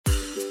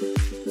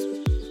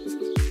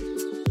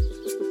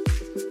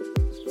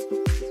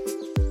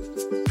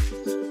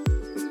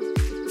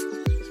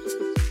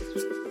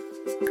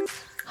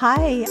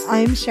Hi,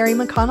 I'm Sherry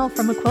McConnell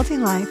from A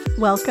Quilting Life.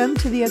 Welcome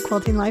to the A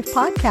Quilting Life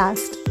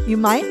podcast. You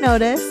might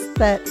notice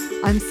that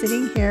I'm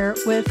sitting here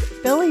with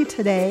Billy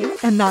today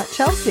and not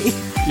Chelsea.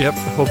 Yep,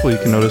 hopefully you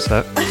can notice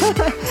that.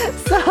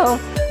 So,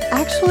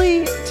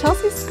 actually,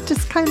 Chelsea's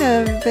just kind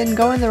of been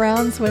going the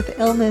rounds with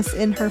illness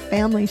in her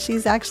family.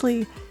 She's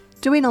actually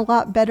doing a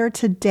lot better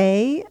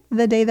today,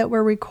 the day that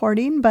we're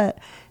recording, but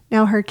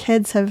now her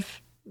kids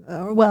have,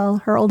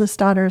 her oldest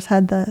daughter's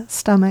had the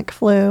stomach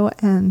flu,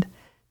 and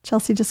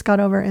Chelsea just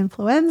got over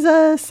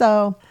influenza,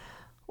 so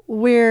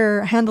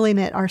we're handling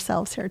it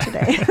ourselves here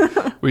today.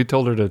 We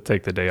told her to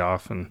take the day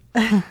off, and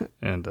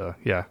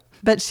yeah.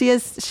 But she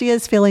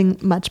is feeling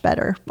much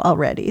better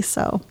already.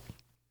 So,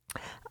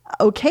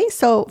 okay.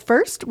 So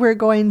first, we're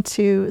going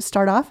to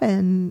start off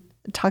and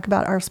talk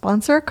about our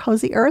sponsor,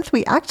 Cozy Earth.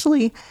 We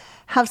actually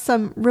have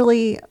some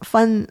really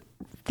fun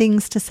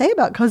things to say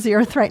about Cozy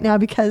Earth right now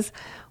because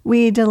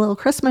we did a little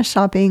Christmas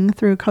shopping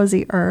through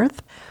Cozy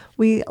Earth.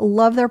 We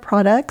love their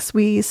products.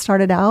 We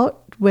started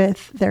out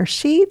with their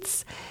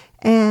sheets,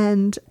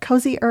 and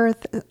Cozy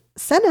Earth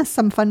sent us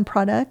some fun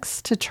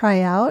products to try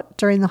out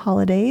during the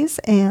holidays.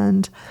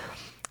 And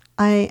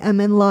I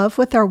am in love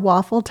with their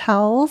waffle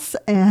towels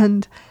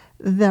and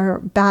their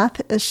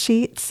bath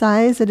sheet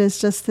size. It is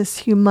just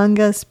this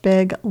humongous,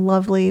 big,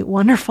 lovely,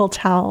 wonderful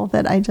towel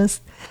that I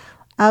just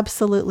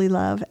absolutely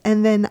love.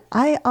 And then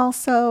I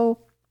also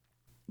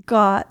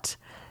got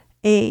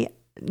a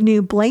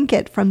new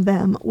blanket from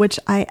them, which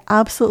I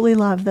absolutely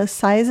love. The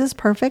size is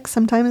perfect.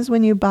 Sometimes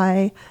when you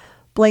buy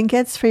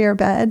blankets for your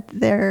bed,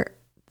 they're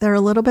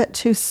a little bit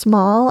too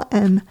small,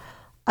 and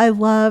I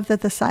love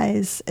that the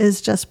size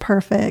is just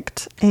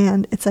perfect.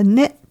 And it's a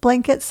knit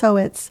blanket, so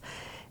it's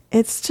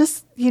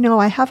just,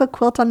 I have a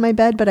quilt on my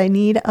bed, but I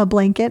need a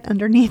blanket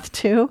underneath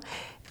too,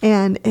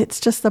 and it's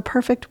just the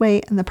perfect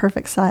weight and the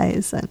perfect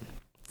size. And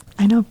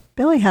I know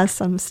Billy has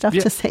some stuff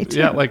to say too.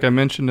 Yeah, like I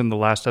mentioned in the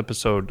last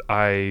episode,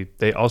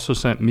 they also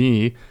sent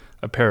me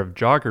a pair of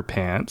jogger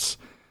pants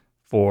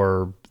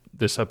for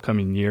this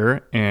upcoming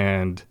year.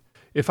 And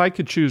if I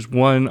could choose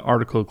one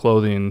article of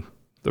clothing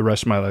the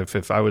rest of my life,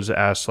 if I was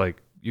asked,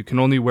 like, you can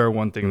only wear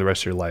one thing the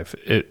rest of your life,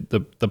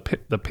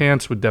 the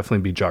pants would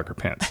definitely be jogger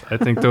pants. I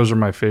think those are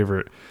my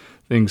favorite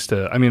things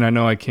to. I mean, I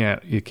know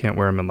you can't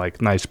wear them in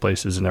like nice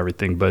places and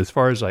everything, but as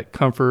far as like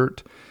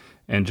comfort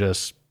and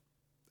just,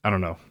 I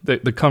don't know.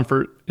 The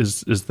comfort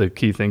is the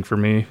key thing for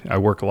me. I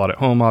work a lot at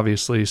home,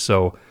 obviously,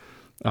 so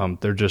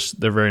they're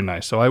very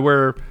nice. So I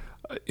wear,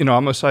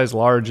 I'm a size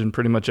large in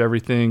pretty much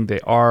everything. They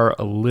are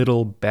a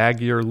little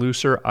baggier,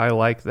 looser. I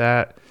like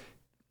that.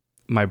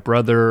 My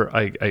brother,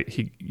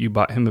 you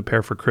bought him a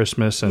pair for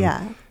Christmas,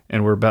 and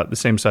we're about the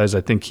same size.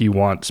 I think he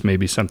wants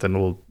maybe something a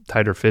little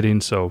tighter fitting,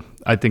 so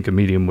I think a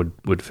medium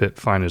would fit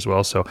fine as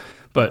well. So,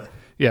 but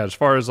yeah, as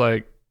far as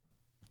like,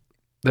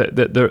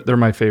 they're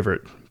my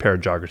favorite pair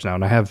of joggers now,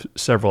 and I have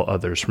several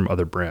others from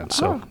other brands.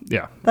 So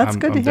yeah, that's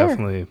good to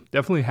hear.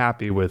 Definitely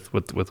happy with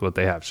what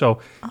they have.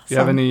 So awesome. If you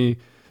have any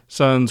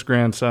sons,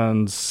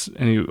 grandsons,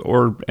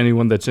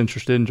 anyone that's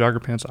interested in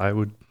jogger pants,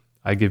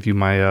 I give you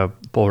my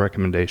full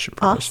recommendation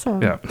for awesome.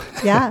 This.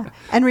 Yeah.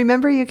 And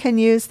remember, you can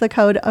use the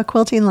code A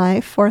Quilting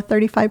Life for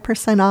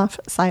 35% off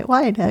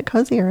site-wide at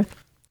Cozy Earth.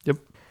 Yep.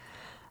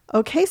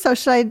 Okay, so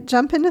should I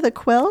jump into the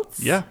quilts?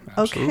 Yeah,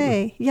 absolutely.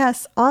 Okay,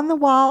 yes. On the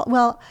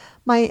wall,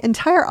 my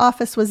entire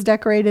office was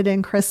decorated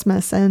in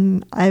Christmas,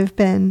 and I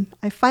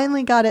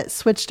finally got it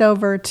switched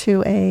over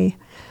to a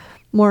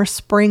more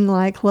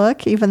spring-like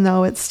look, even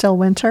though it's still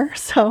winter.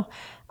 So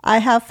I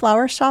have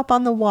Flower Shop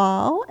on the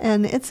wall,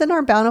 and it's in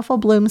our Bountiful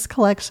Blooms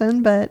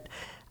collection, but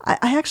I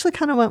actually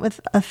kind of went with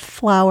a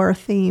flower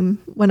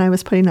theme when I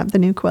was putting up the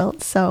new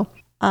quilt. So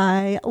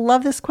I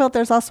love this quilt.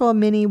 There's also a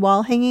mini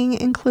wall hanging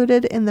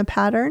included in the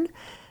pattern.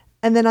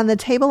 And then on the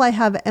table, I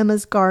have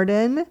Emma's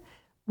Garden,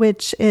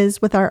 which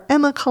is with our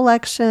Emma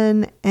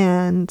collection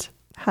and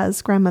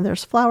has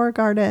grandmother's flower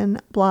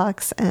garden,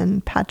 blocks,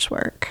 and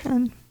patchwork.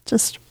 And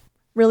just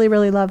really,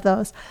 really love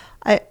those.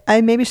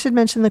 I maybe should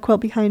mention the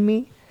quilt behind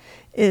me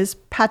is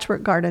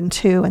Patchwork Garden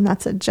too, and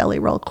that's a jelly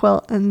roll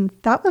quilt. And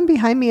that one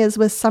behind me is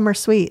with Summer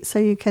Sweet. So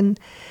you can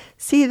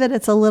see that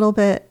it's a little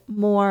bit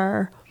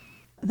more,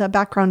 the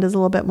background is a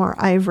little bit more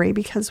ivory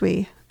because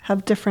we have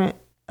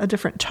a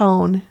different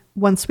tone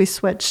once we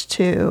switch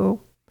to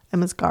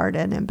Emma's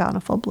Garden and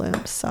Bountiful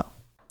Blooms. So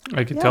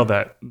I could tell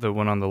that the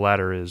one on the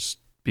ladder is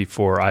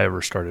before I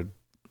ever started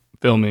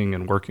filming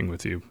and working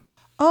with you.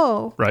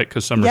 Oh, right,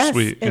 because Summer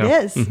Sweet. It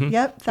is. Mm-hmm.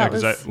 Yep, that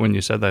was. When you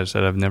said that, I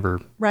said I've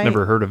never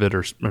heard of it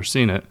or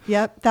seen it.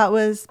 Yep, that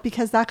was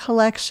because that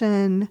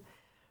collection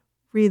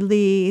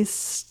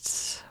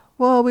released.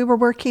 Well, we were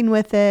working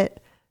with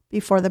it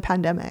before the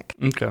pandemic.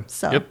 Okay.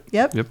 So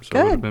yep. So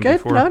So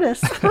good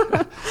notice.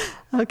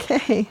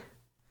 Okay.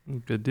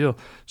 Good deal.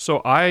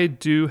 So I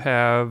do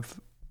have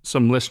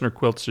some listener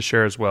quilts to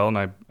share as well, and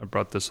I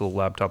brought this little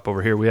laptop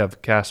over here. We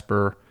have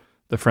Casper,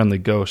 the friendly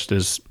ghost,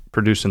 is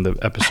producing the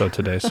episode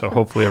today, so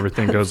hopefully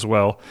everything goes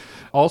well.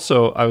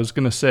 Also, I was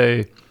going to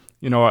say,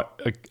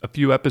 a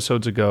few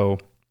episodes ago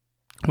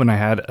when I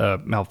had a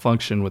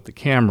malfunction with the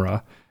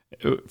camera,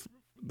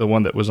 the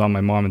one that was on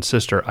my mom and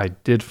sister, I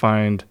did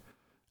find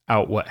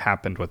out what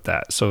happened with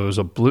that. So it was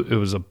a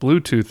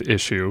Bluetooth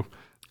issue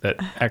that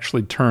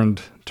actually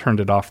turned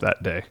it off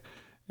that day.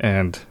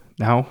 And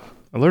now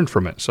I learned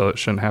from it, so it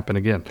shouldn't happen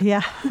again.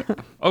 Yeah.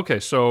 Okay,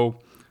 so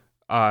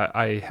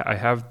I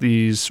have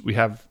these. We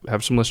have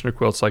some listener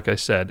quilts, like I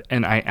said,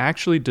 and I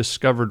actually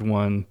discovered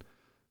one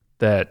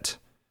that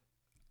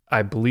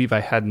I believe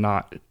I had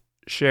not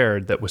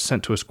shared that was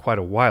sent to us quite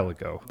a while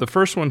ago. The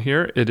first one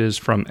here, it is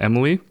from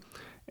Emily,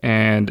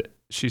 and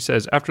she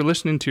says, after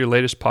listening to your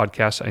latest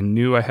podcast, I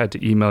knew I had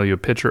to email you a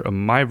picture of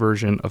my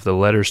version of the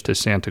Letters to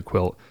Santa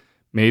quilt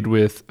made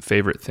with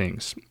favorite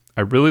things.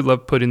 I really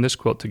loved putting this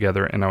quilt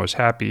together, and I was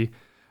happy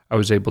I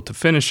was able to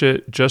finish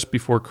it just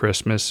before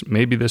Christmas.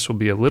 Maybe this will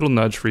be a little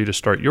nudge for you to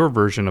start your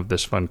version of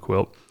this fun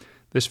quilt.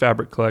 This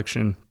fabric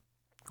collection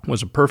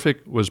was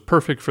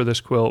perfect for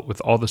this quilt with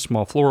all the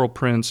small floral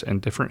prints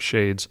and different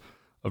shades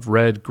of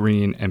red,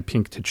 green, and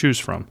pink to choose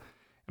from.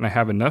 And I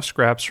have enough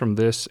scraps from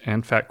this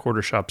and Fat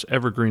Quarter Shop's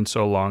Evergreen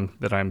So Long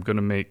that I'm going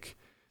to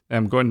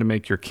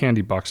make your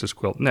candy boxes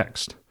quilt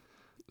next.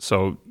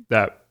 So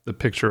that the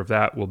picture of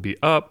that will be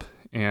up,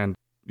 and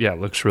yeah,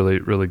 it looks really,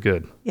 really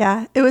good.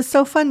 Yeah, it was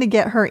so fun to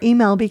get her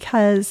email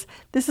because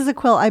this is a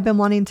quilt I've been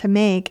wanting to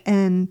make,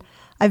 and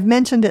I've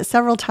mentioned it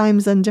several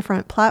times on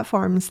different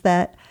platforms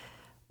that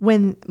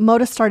when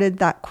Moda started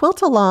that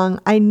quilt along,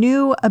 I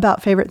knew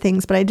about favorite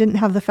things, but I didn't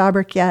have the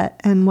fabric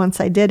yet. And once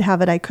I did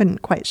have it, I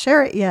couldn't quite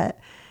share it yet.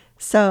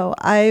 So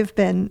I've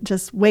been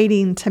just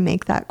waiting to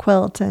make that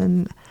quilt.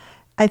 And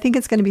I think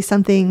it's going to be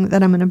something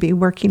that I'm going to be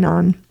working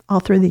on all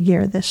through the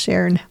year this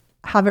year and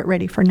have it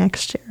ready for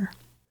next year.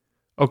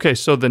 Okay,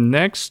 so the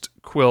next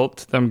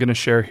quilt that I'm going to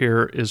share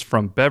here is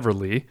from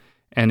Beverly,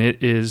 and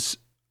it is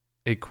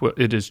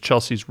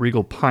Chelsea's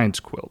Regal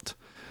Pines quilt.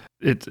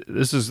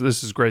 This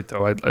is great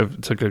though.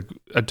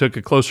 I took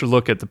a closer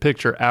look at the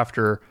picture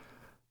after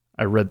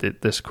I read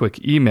this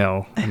quick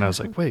email, and I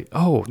was like, wait,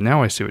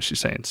 now I see what she's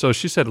saying. So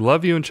she said,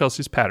 "Love you and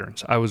Chelsea's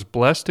patterns. I was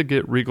blessed to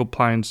get Regal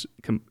Pines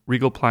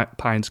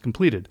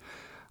completed.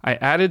 I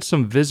added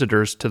some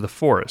visitors to the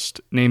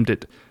forest, named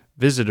it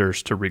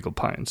Visitors to Regal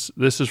Pines.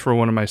 This is for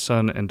one of my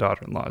son and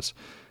daughter-in-laws."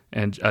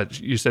 And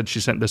you said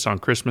she sent this on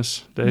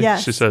Christmas Day?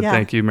 Yes. She said, yeah.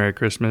 "Thank you, Merry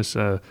Christmas,"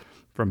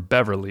 from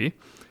Beverly.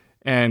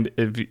 And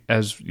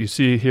as you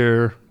see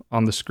here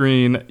on the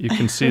screen, you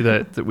can see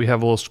that we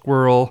have a little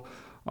squirrel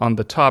on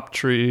the top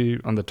tree,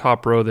 on the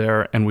top row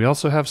there. And we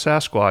also have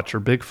Sasquatch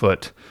or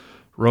Bigfoot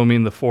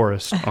roaming the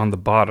forest on the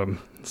bottom.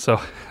 So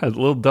a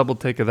little double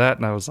take of that,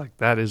 and I was like,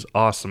 that is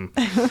awesome.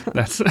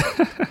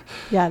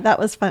 Yeah, that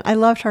was fun. I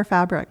loved her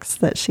fabrics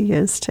that she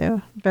used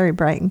too. Very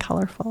bright and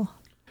colorful.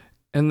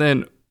 And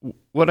then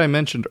what I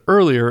mentioned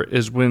earlier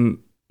is when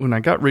I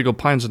got Regal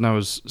Pines, and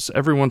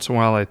every once in a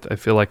while, I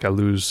feel like I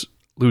lose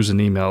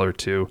an email or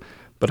two,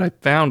 but I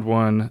found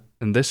one,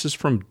 and this is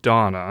from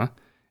Donna,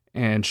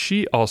 and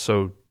she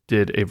also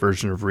did a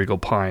version of Regal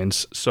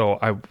Pines. So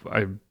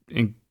I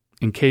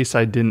in case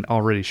I didn't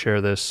already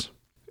share this,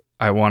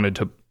 I wanted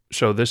to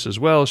show this as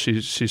well.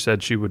 She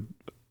said she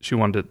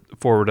wanted to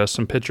forward us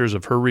some pictures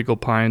of her Regal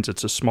Pines.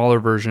 It's a smaller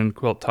version,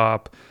 quilt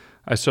top.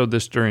 I sewed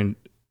this during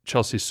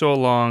Chelsea's Sew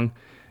Along,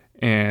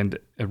 and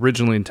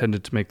originally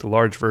intended to make the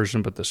large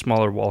version, but the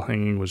smaller wall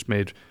hanging was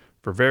made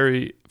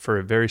for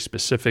a very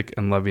specific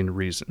and loving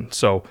reason.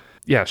 So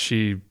yeah,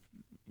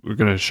 we're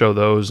going to show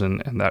those,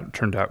 and that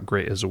turned out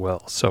great as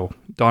well. So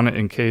Donna,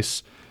 in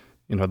case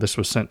this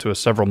was sent to us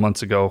several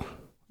months ago,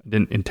 I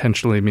didn't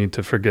intentionally mean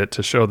to forget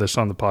to show this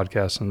on the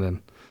podcast, and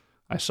then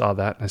I saw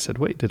that and I said,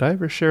 wait, did I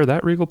ever share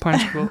that Regal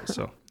Pines quilt?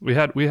 So we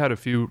had a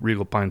few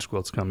Regal Pines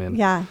quilts come in.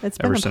 Yeah, it's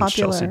been ever a since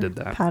popular Chelsea did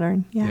that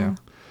pattern. Yeah.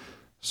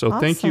 So Awesome.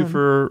 Thank you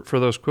for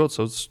those quilts.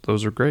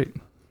 Those are great.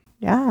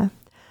 Yeah.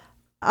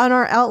 On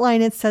our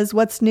outline, it says,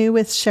 "What's new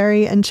with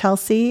Sherry and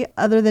Chelsea?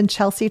 Other than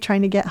Chelsea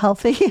trying to get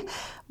healthy,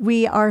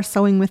 we are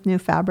sewing with new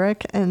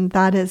fabric, and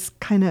that is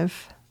kind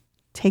of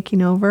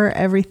taking over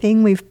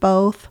everything. We've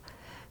both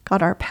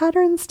got our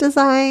patterns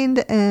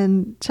designed,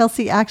 and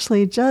Chelsea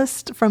actually,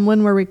 just from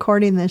when we're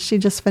recording this, she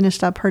just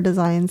finished up her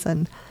designs,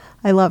 and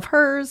I love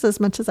hers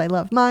as much as I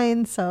love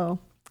mine. So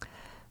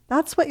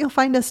that's what you'll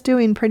find us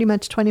doing pretty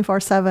much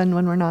 24/7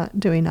 when we're not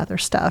doing other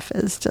stuff,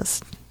 is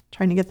just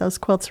trying to get those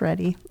quilts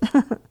ready."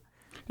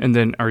 And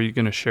then are you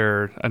going to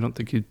share, I don't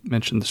think you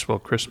mentioned the Swell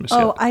Christmas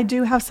yet. Oh, I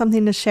do have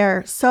something to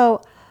share.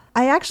 So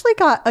I actually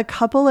got a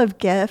couple of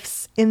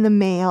gifts in the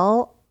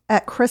mail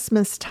at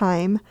Christmas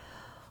time.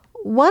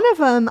 One of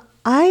them,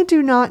 I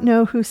do not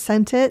know who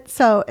sent it.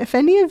 So if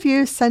any of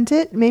you sent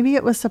it, maybe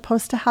it was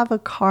supposed to have a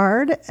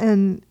card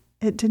and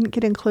it didn't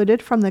get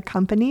included from the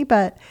company,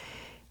 but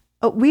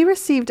we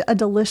received a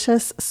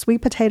delicious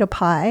sweet potato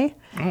pie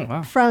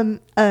from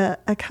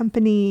a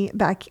company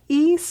back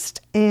east,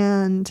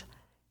 and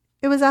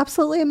it was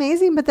absolutely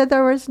amazing, but then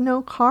there was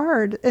no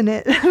card in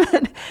it.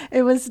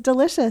 It was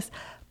delicious.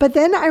 But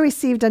then I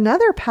received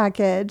another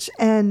package,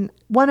 and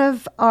one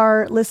of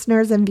our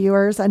listeners and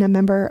viewers and a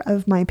member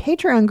of my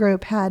Patreon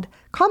group had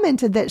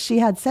commented that she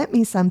had sent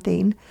me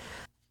something.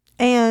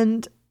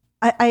 And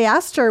I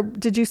asked her,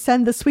 did you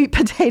send the sweet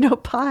potato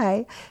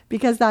pie?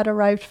 Because that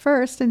arrived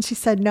first. And she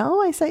said,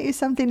 no, I sent you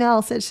something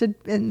else. It should.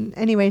 And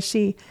anyway,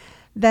 she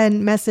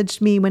then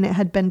messaged me when it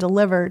had been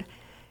delivered.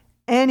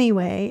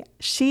 Anyway,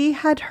 she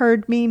had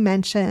heard me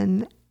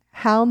mention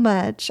how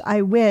much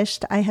I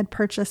wished I had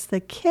purchased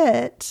the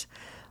kit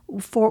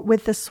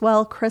with the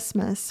Swell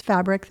Christmas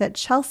fabric that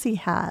Chelsea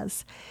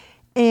has.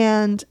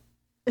 And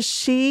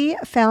she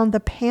found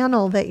the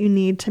panel that you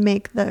need to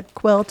make the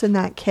quilt in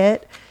that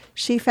kit.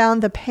 She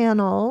found the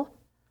panel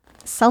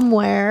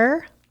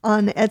somewhere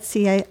on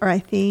Etsy, or I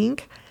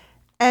think,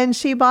 and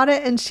she bought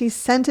it and she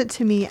sent it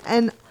to me.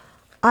 And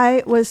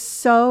I was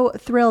so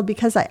thrilled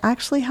because I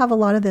actually have a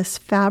lot of this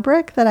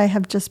fabric that I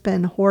have just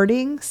been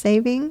hoarding,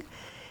 saving.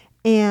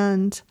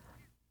 And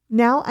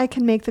now I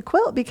can make the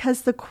quilt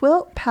because the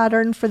quilt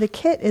pattern for the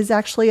kit is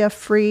actually a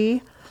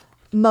free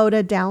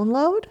Moda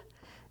download.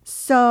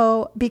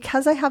 So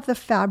because I have the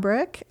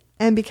fabric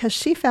and because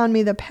she found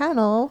me the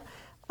panel,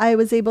 I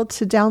was able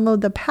to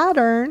download the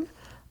pattern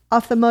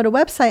off the Moda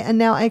website, and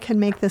now I can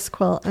make this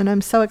quilt, and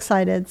I'm so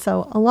excited.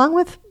 So along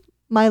with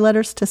my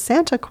Letters to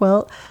Santa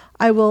quilt,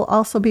 I will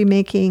also be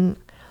making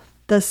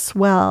the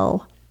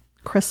Swell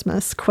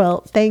Christmas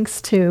quilt,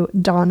 thanks to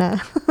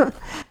Donna.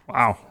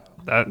 Wow.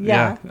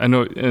 Yeah, I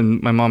know.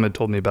 And my mom had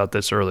told me about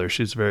this earlier.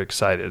 She's very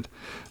excited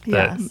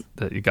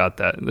that you got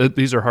that.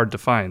 These are hard to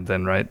find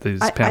then, right?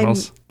 These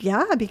panels.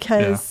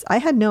 Because I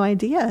had no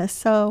idea.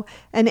 So,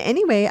 and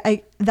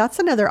anyway, that's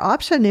another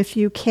option. If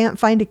you can't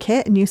find a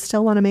kit and you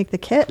still want to make the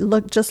kit,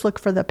 just look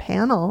for the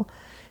panel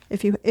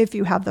if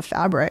you have the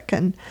fabric.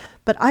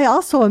 But I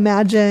also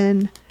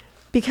imagine,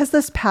 because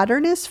this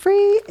pattern is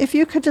free, if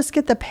you could just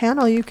get the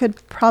panel, you could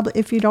probably,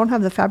 if you don't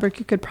have the fabric,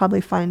 you could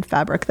probably find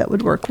fabric that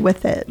would work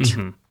with it.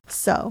 Mm-hmm.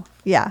 So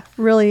yeah,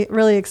 really,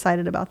 really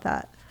excited about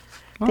that.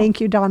 Oh.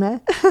 Thank you,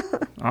 Donna.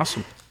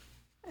 Awesome.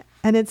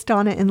 And it's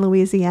Donna in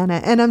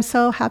Louisiana. And I'm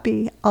so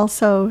happy.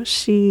 Also,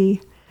 she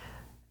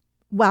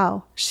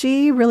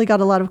really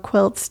got a lot of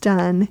quilts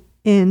done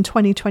in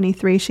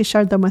 2023. She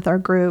shared them with our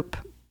group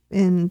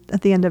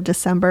at the end of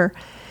December.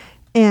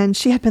 And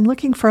she had been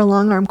looking for a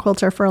long arm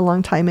quilter for a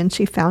long time, and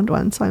she found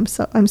one.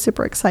 So I'm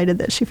super excited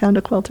that she found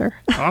a quilter.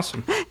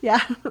 Awesome. Yeah.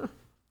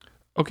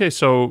 Okay,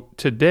 so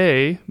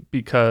today,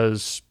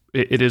 because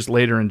it is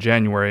later in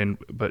January,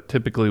 but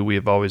typically we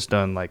have always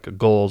done like a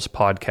goals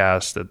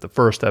podcast at the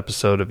first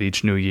episode of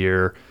each new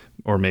year,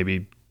 or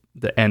maybe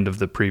the end of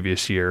the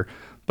previous year.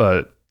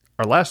 But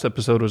our last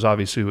episode was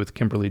obviously with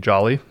Kimberly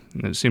Jolly,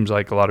 and it seems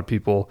like a lot of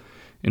people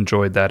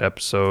enjoyed that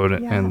episode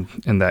and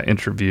that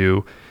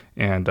interview.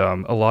 And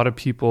a lot of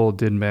people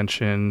did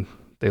mention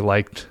they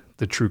liked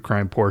the true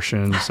crime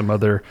portion. Some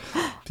other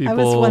people I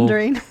was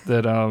wondering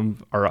that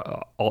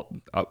are all,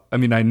 I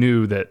mean, I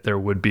knew that there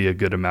would be a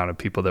good amount of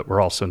people that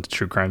were also into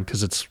true crime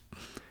because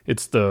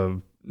it's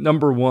the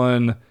number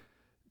one,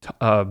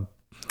 what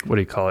do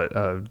you call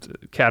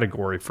it?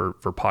 Category for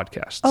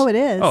podcasts. Oh, it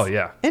is. Oh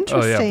yeah.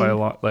 Interesting. Oh yeah. By a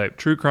lot. Like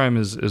true crime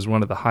is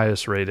one of the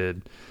highest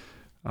rated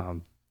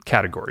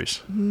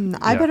categories.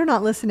 I better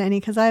not listen to any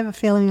because I have a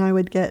feeling I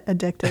would get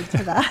addicted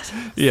to that.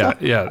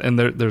 Yeah. And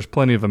there's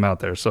plenty of them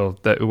out there. So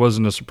that it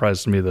wasn't a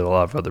surprise to me that a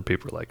lot of other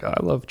people are like, I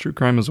love true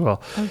crime as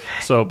well. Okay.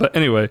 So, but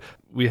anyway,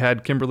 we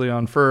had Kimberly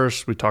on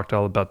first. We talked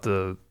all about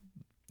the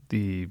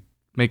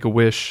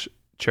Make-A-Wish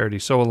charity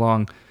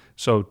sew-along.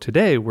 So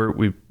today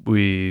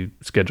we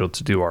scheduled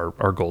to do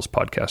our goals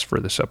podcast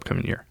for this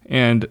upcoming year.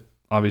 And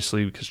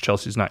obviously because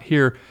Chelsea's not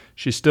here,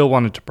 she still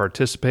wanted to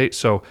participate.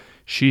 So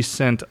she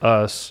sent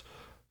us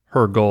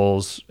her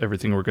goals,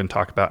 everything we're going to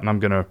talk about, and I'm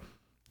going to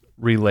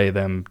relay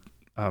them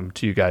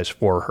to you guys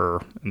for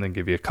her, and then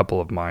give you a couple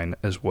of mine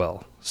as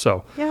well.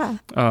 So, yeah.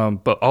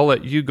 But I'll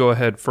let you go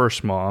ahead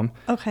first, Mom.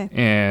 Okay.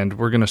 And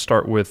we're going to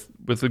start with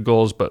the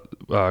goals, but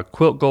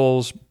quilt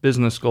goals,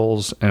 business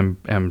goals, and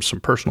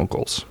some personal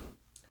goals.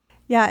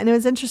 Yeah, and it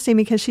was interesting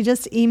because she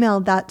just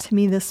emailed that to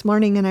me this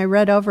morning, and I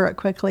read over it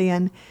quickly,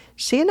 and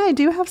she and I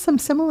do have some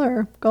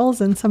similar goals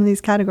in some of these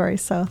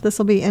categories, so this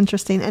will be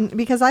interesting. And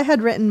because I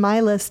had written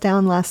my list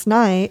down last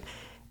night,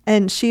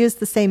 and she used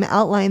the same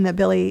outline that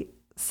Billy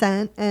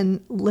sent and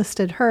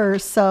listed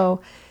hers,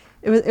 so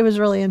it was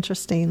really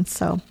interesting.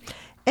 So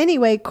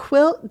anyway,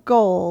 quilt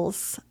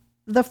goals.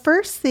 The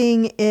first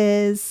thing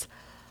is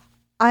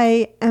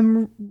I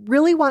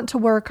really want to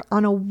work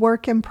on a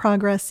work in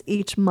progress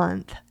each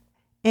month.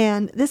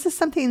 And this is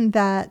something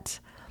that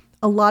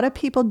a lot of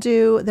people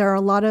do. There are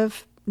a lot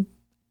of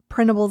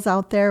printables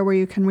out there where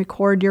you can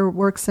record your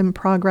works in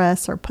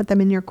progress or put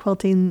them in your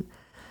quilting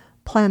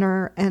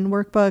planner and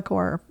workbook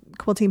or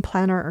quilting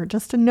planner or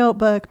just a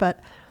notebook.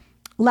 But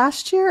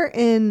last year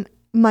in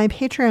my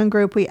Patreon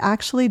group, we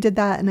actually did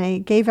that, and I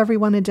gave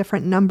everyone a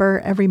different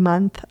number every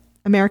month.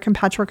 American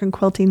Patchwork and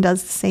Quilting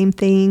does the same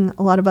thing.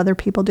 A lot of other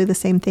people do the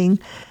same thing.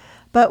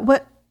 But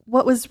what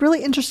was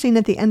really interesting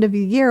at the end of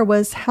the year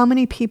was how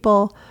many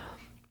people,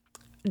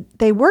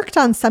 they worked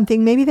on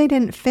something, maybe they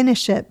didn't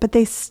finish it, but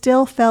they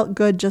still felt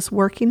good just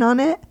working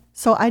on it.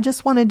 So I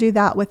just want to do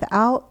that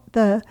without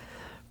the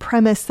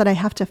premise that I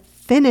have to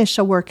finish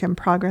a work in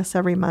progress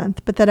every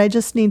month, but that I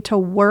just need to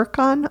work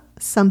on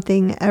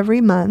something every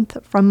month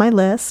from my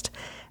list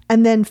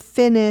and then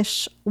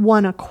finish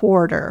one a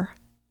quarter.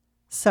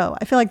 So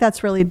I feel like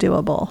that's really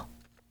doable.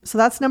 So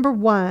that's number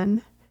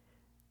 1.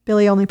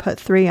 Billy only put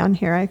 3 on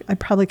here. I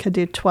probably could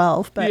do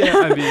 12, but yeah,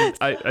 I mean,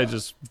 I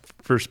just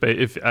for space.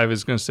 If I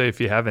was going to say, if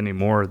you have any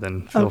more,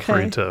 then feel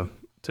free to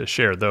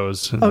share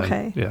those.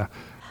 Okay. Then, yeah.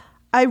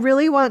 I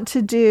really want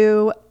to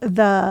do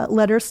the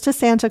Letters to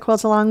Santa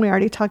quilt along. We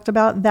already talked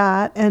about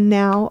that. And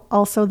now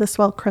also the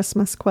Swell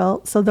Christmas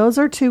quilt. So those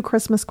are 2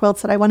 Christmas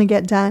quilts that I want to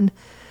get done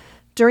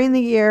during the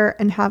year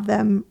and have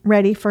them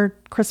ready for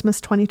Christmas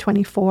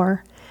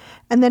 2024.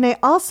 And then I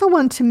also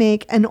want to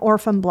make an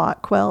orphan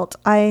block quilt.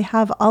 I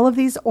have all of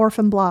these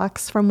orphan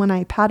blocks from when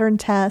I pattern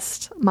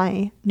test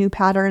my new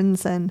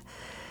patterns, and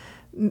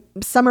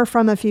some are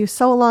from a few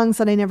sew-alongs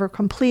that I never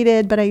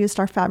completed, but I used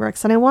our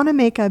fabrics. And I want to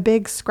make a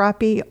big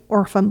scrappy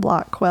orphan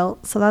block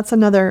quilt. So that's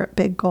another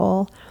big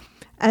goal.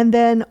 And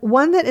then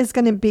one that is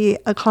going to be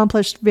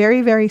accomplished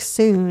very, very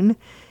soon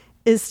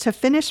is to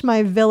finish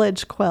my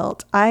village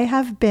quilt. I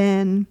have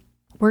been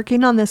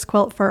working on this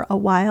quilt for a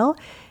while.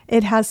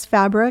 It has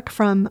fabric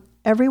from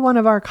every one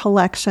of our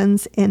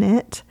collections in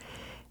it.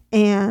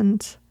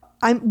 And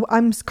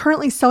I'm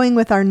currently sewing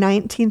with our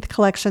 19th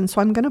collection, so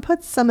I'm going to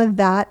put some of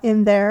that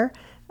in there.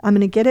 I'm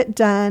going to get it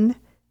done.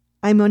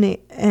 I'm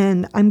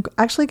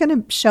actually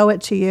going to show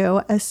it to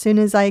you as soon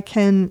as I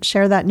can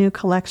share that new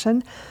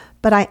collection.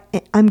 But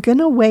I'm going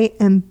to wait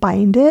and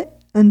bind it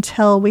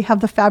until we have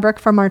the fabric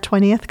from our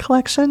 20th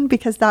collection,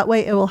 because that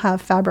way it will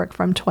have fabric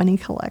from 20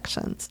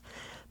 collections.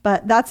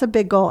 But that's a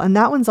big goal, and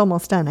that one's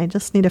almost done. I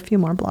just need a few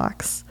more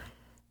blocks.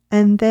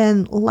 And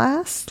then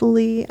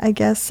lastly, I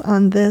guess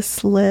on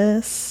this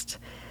list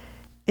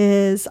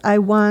is I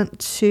want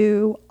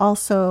to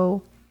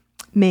also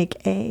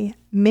make a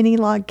mini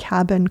log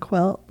cabin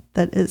quilt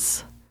that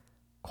is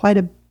quite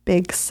a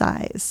big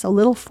size. So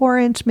little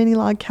 4-inch mini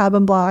log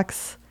cabin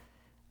blocks,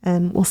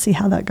 and we'll see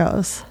how that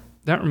goes.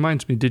 That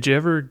reminds me, did you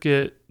ever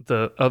get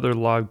the other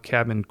log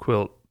cabin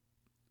quilt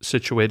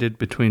situated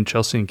between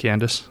Chelsea and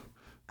Candace?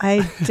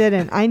 I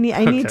didn't. I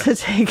need to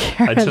take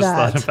care of that.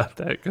 I just thought about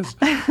that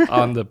because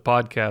on the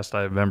podcast,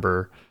 I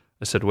remember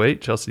I said,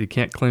 wait, Chelsea, you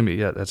can't clean me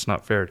yet. That's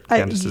not fair.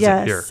 Candace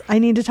isn't here. Yes, I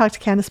need to talk to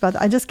Candace about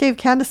that. I just gave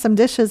Candace some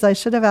dishes. I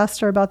should have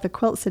asked her about the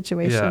quilt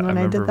situation when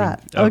I did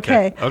that.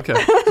 Okay.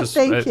 Just,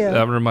 Thank you.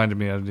 That reminded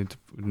me I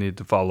need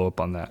to follow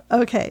up on that.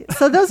 Okay.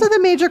 So those are the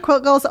major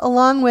quilt goals,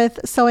 along with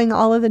sewing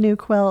all of the new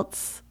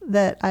quilts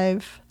that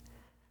I've,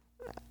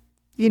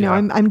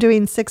 I'm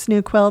doing 6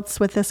 new quilts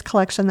with this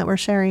collection that we're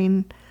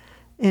sharing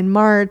in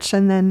March.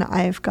 And then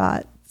I've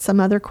got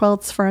some other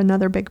quilts for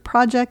another big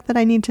project that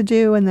I need to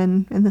do. And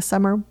then in the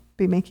summer,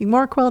 be making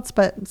more quilts.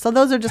 But so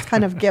those are just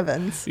kind of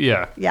givens.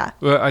 Yeah.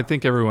 Well, I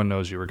think everyone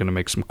knows you were going to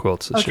make some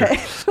quilts this year.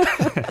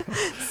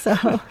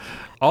 So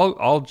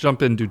I'll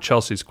jump into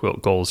Chelsea's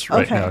quilt goals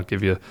right now. I'll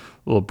give you a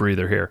little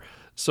breather here.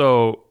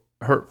 So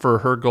for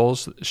her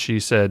goals, she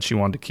said she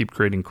wanted to keep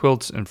creating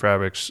quilts and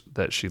fabrics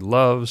that she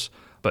loves,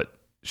 but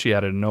she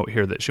added a note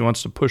here that she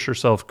wants to push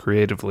herself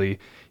creatively,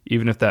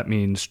 even if that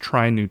means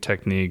trying new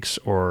techniques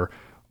or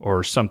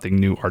something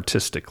new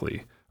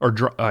artistically, or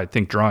I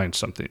think drawing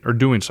something or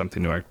doing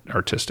something new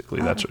artistically.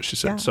 That's what she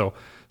said. Yeah.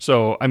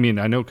 So I mean,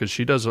 I know because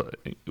she does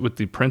with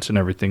the prints and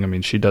everything. I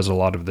mean, she does a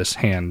lot of this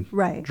hand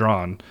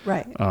drawn.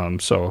 Right.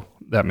 So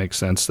that makes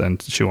sense. Then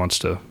she wants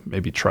to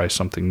maybe try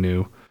something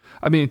new.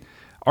 I mean,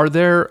 are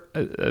there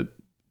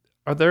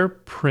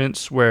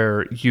prints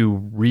where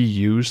you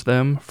reuse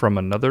them from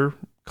another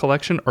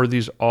collection? Or are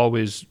these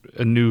always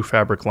a new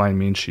fabric line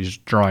means she's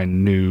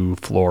drawing new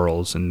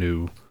florals and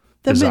new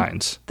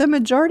designs? The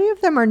majority of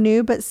them are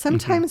new, but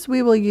sometimes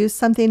we will use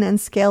something and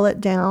scale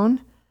it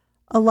down.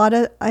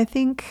 I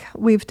think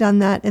we've done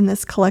that in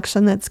this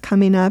collection that's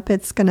coming up.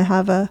 It's going to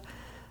have a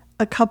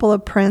couple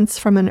of prints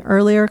from an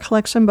earlier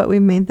collection, but we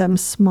made them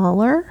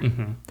smaller.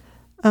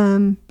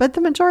 But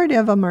the majority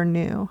of them are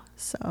new.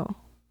 So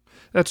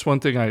that's one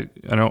thing I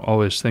don't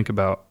always think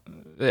about,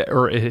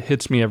 or it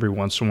hits me every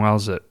once in a while,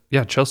 is that,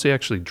 Chelsea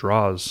actually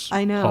draws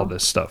all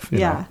this stuff. You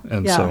know?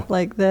 And so,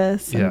 like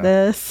this and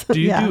this. Do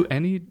you do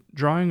any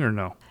drawing or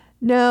no?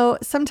 No,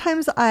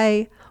 sometimes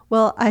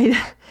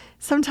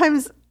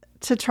sometimes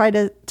to try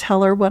to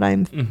tell her what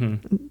I'm,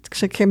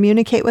 to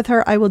communicate with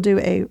her, I will do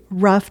a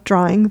rough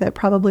drawing that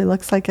probably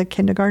looks like a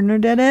kindergartner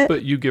did it.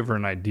 But you give her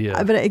an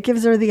idea. But it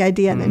gives her the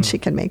idea and then she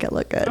can make it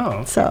look good. Oh,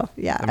 okay. So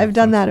I've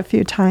done that a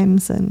few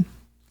times and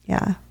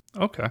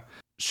Okay.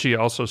 She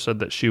also said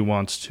that she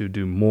wants to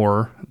do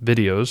more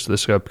videos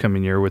this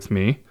upcoming year with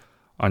me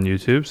on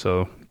YouTube.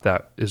 So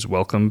that is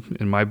welcome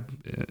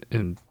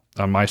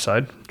on my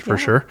side for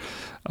sure.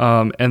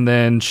 And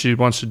then she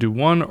wants to do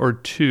 1 or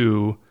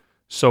 2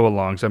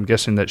 sew-alongs. I'm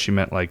guessing that she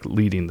meant like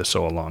leading the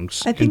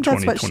sew-alongs in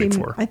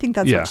 2024. I think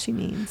that's what she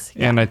means.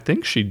 Yeah. And I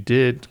think she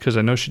did, because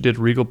I know she did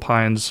Regal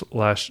Pines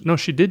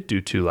she did do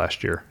 2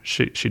 last year.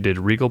 She did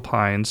Regal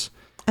Pines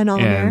and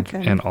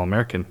All-American. And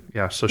All-American.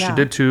 Yeah. So she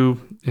did 2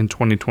 in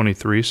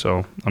 2023.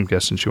 So I'm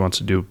guessing she wants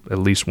to do at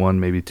least 1,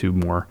 maybe 2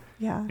 more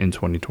Yeah. in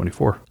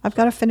 2024. I've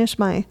got to finish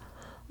my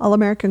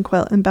All-American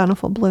quilt in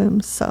Bountiful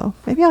Blooms, so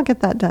maybe I'll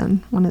get that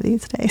done one of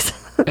these days.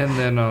 And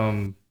then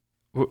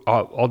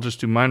I'll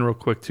just do mine real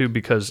quick too,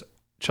 because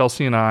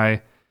Chelsea and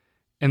I,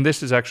 and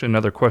this is actually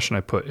another question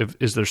I put,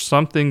 is there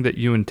something that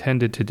you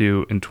intended to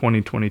do in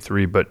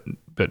 2023 but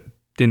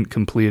didn't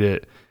complete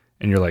it,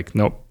 and you're like,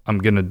 nope, I'm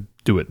going to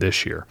do it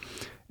this year?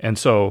 And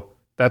so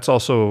that's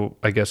also,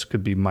 I guess,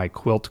 could be my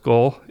quilt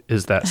goal,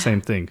 is that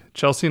same thing.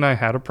 Chelsea and I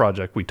had a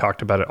project. We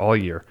talked about it all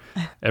year.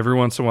 Every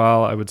once in a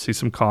while, I would see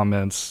some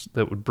comments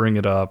that would bring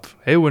it up.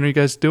 Hey, when are you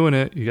guys doing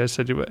it? You guys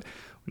said you would.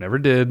 We never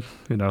did,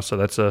 so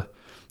that's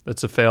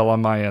a fail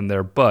on my end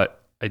there.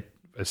 But I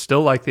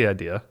still like the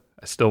idea.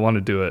 I still want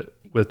to do it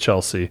with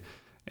Chelsea.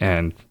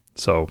 And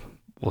so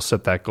we'll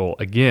set that goal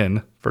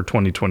again for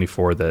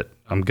 2024, that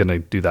I'm going to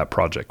do that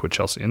project with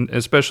Chelsea. And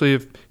especially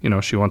if,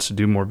 she wants to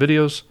do more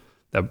videos,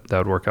 that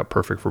would work out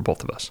perfect for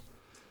both of us.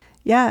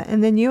 Yeah,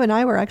 and then you and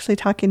I were actually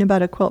talking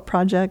about a quilt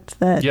project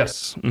that,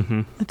 yes,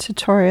 mm-hmm. a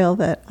tutorial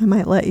that I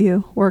might let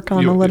you work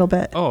on a little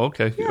bit. Oh,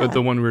 okay. Yeah.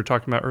 The one we were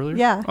talking about earlier?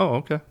 Yeah. Oh,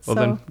 okay. Well, so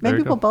then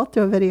maybe we'll both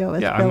do a video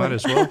with Billy. I might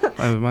as well.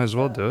 I might as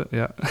well do it.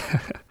 Yeah.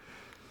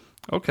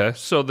 Okay.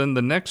 So then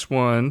the next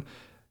one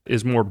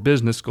is more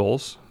business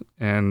goals,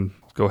 and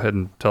go ahead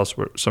and tell us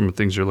what some of the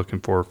things you're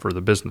looking for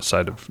the business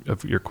side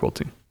of your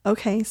quilting.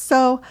 Okay.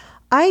 So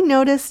I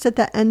noticed at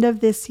the end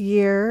of this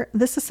year,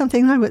 this is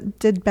something I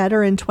did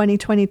better in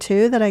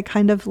 2022 that I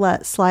kind of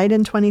let slide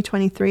in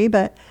 2023,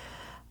 but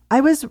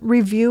I was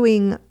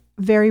reviewing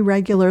very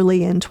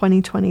regularly in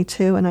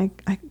 2022, and I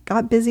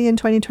got busy in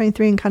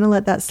 2023 and kind of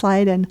let that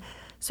slide. And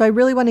so I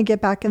really want to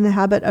get back in the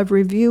habit of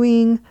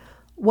reviewing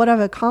what I've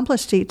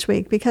accomplished each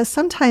week, because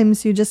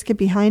sometimes you just get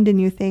behind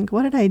and you think,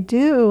 what did I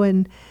do?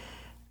 And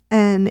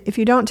if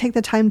you don't take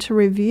the time to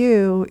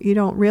review, you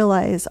don't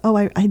realize, oh,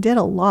 I did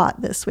a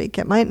lot this week.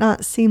 It might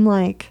not seem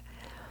like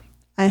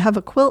I have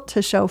a quilt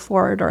to show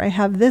for it, or I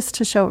have this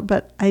to show,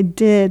 but I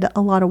did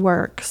a lot of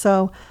work.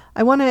 So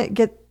I want to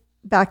get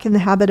back in the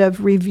habit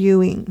of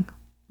reviewing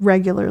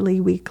regularly,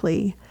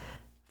 weekly,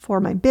 for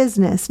my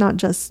business, not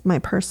just my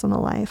personal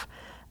life.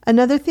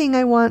 Another thing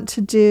I want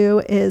to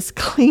do is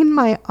clean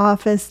my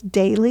office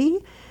daily.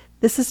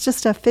 This is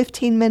just a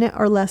 15-minute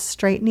or less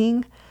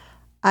straightening.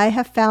 I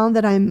have found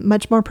that I'm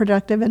much more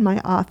productive in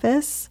my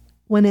office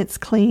when it's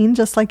clean,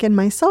 just like in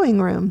my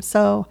sewing room.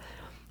 So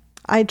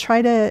I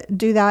try to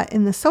do that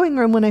in the sewing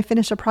room. When I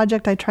finish a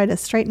project, I try to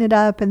straighten it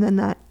up, and then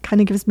that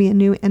kind of gives me a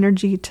new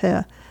energy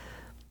to,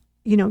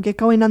 get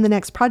going on the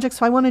next project.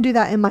 So I want to do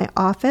that in my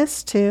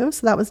office too.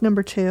 So that was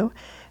number 2.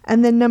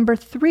 And then number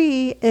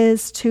 3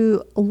 is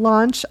to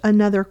launch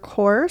another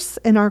course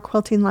in our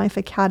Quilting Life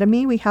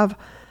Academy. We have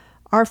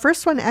our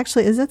first one,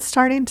 actually, is it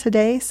starting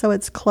today? So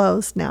it's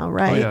closed now,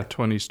 right? Oh, yeah,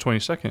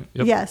 22nd.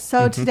 Yep. Yes.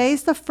 So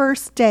today's the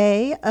first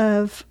day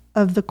of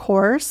the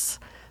course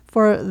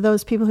for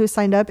those people who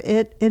signed up.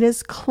 It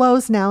is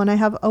closed now, and I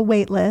have a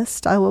wait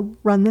list. I will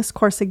run this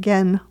course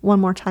again one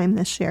more time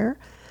this year.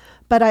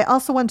 But I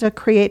also want to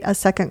create a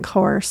second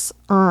course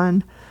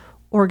on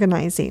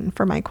organizing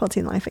for my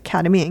Quilting Life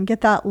Academy and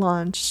get that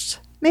launched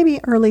maybe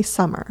early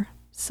summer.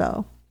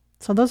 So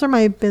those are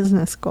my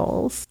business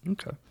goals.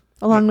 Okay.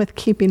 Along with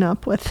keeping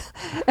up with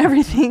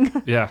everything.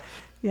 Yeah.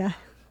 Yeah.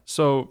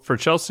 So for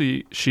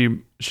Chelsea,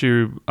 she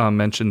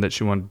mentioned that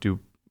she wanted to do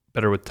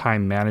better with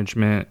time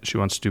management. She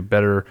wants to do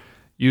better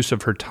use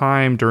of her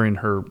time during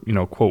her,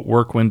 quote,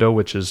 work window,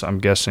 which is, I'm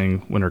guessing,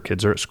 when her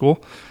kids are at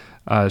school.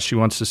 She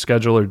wants to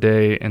schedule her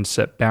day and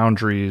set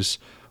boundaries.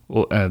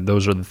 Well,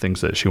 those are the things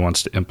that she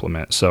wants to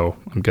implement. So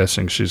I'm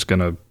guessing she's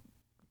going to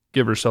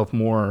give herself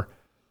more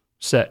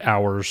set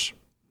hours.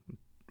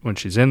 When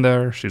she's in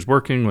there, she's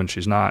working. When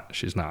she's not,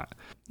 she's not.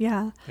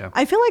 Yeah.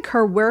 I feel like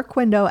her work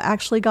window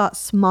actually got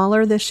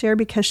smaller this year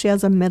because she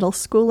has a middle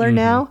schooler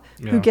now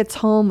who gets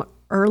home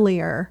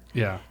earlier.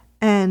 Yeah.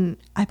 And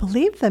I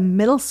believe the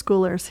middle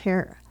schoolers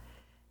here,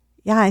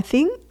 I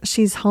think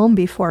she's home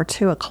before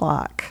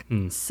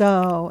 2:00.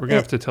 So we're going to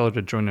have to tell her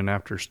to join an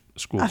after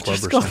school club or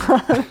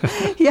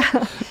something.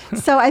 Yeah.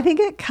 So I think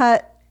it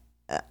cut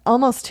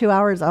almost 2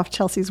 hours off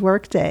Chelsea's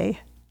work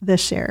day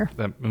this year.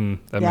 That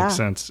makes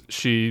sense.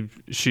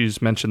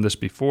 She's mentioned this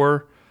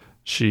before.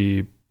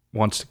 She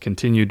wants to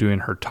continue doing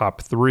her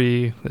top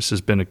 3. This has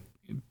been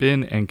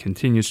and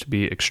continues to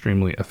be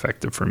extremely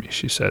effective for me,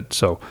 she said.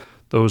 So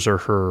those are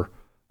her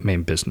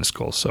main business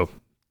goals. So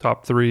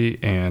top 3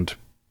 and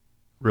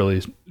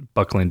really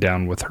buckling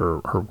down with her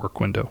work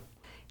window.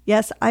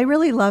 Yes, I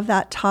really love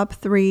that top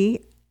 3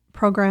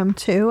 program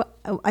too.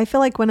 I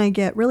feel like when I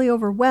get really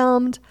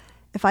overwhelmed,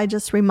 if I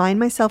just remind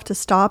myself to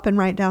stop and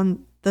write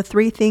down the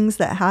 3 things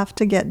that have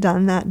to get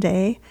done that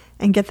day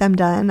and get them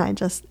done,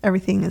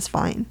 everything is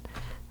fine.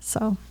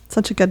 So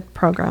such a good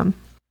program.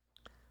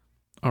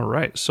 All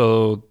right.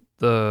 So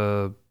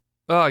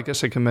I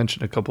guess I can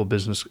mention a couple of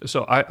business.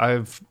 So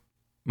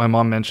my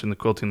mom mentioned the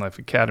Quilting Life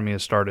Academy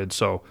has started.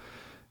 So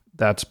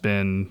that's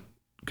been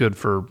good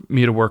for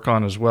me to work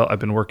on as well. I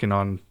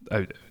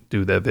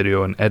do the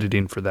video and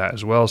editing for that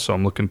as well. So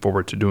I'm looking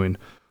forward to doing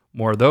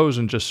more of those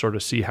and just sort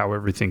of see how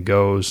everything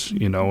goes,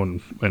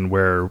 and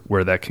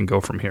where that can go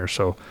from here.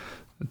 So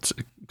it's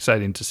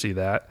exciting to see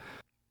that.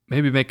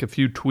 Maybe make a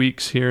few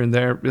tweaks here and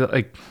there.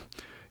 Like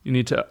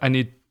I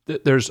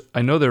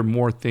know there are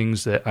more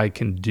things that I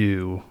can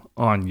do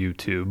on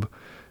YouTube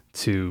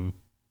to,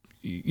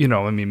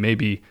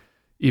 maybe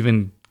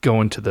even go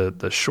into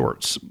the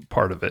shorts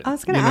part of it. I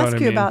was going to ask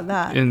you about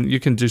that. And you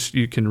can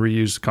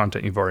reuse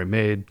content you've already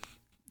made,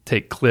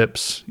 take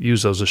clips,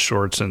 use those as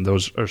shorts, and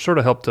those are sort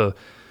of help to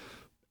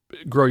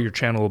grow your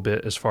channel a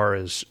bit as far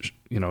as,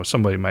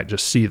 somebody might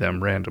just see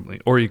them randomly,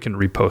 or you can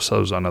repost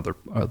those on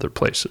other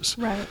places.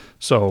 Right.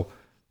 So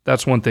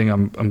that's one thing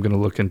I'm going to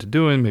look into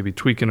doing, maybe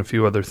tweaking a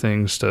few other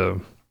things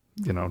to,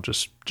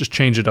 just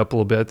change it up a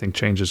little bit. I think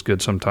change is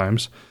good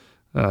sometimes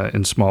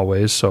in small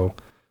ways. So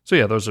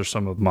yeah, those are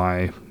some of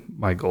my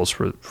goals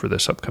for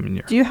this upcoming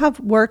year. Do you have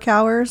work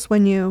hours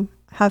when you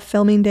have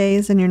filming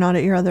days and you're not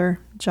at your other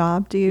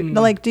job? Do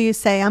you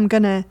say I'm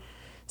going to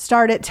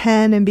start at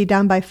 10 and be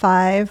done by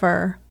 5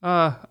 or?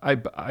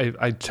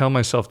 I tell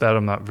myself that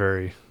I'm not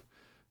very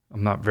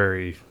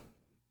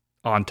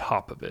on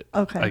top of it.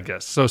 Okay. I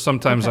guess. So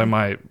sometimes I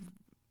might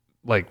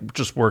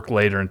just work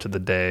later into the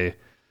day.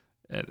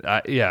 And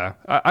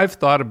I've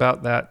thought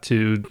about that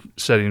too,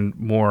 setting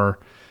more.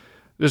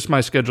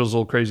 My schedule's a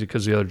little crazy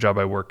because the other job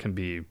I work can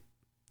be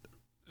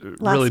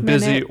really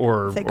busy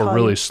or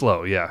really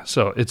slow. Yeah.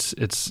 So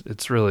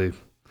it's really,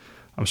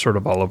 I'm sort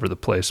of all over the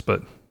place,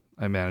 but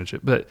I manage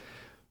it. But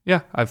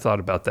yeah, I've thought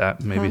about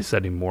that. Maybe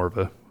setting more of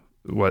a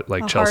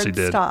Chelsea hard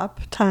did.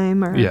 Stop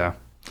time or. Yeah.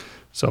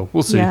 So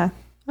we'll see. Yeah.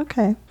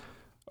 Okay.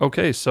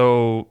 Okay.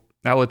 So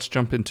now let's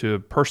jump into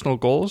personal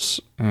goals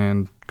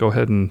and go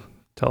ahead and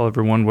tell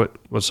everyone what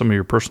some of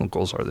your personal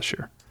goals are this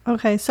year.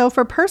 Okay, so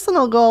for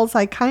personal goals,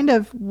 I kind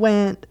of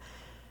went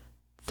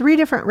 3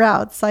 different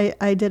routes.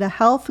 I did a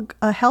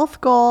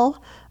health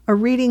goal, a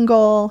reading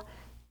goal,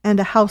 and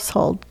a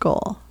household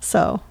goal.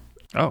 So,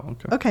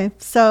 okay.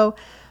 So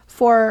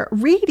for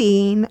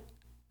reading,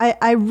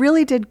 I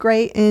really did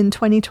great in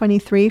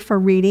 2023 for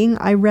reading.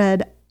 I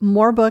read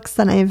more books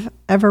than I've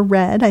ever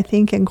read, I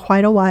think, in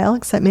quite a while,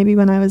 except maybe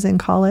when I was in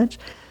college.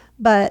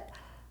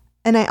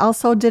 And I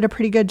also did a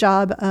pretty good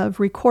job of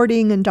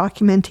recording and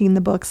documenting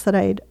the books that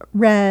I'd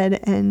read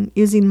and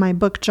using my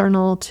book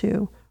journal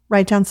to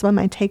write down some of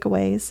my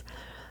takeaways.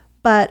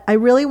 But I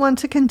really want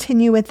to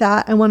continue with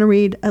that. I want to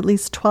read at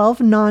least 12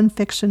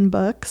 nonfiction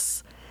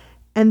books.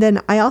 And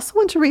then I also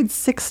want to read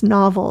 6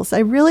 novels. I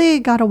really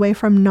got away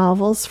from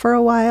novels for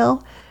a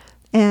while.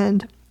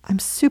 And I'm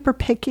super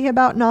picky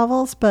about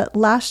novels. But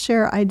last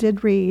year I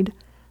did read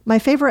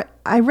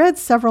I read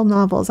several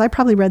novels. I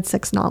probably read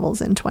 6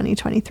 novels in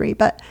 2023.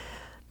 But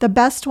the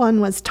best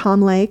one was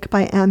Tom Lake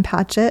by Ann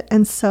Patchett.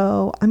 And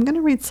so I'm going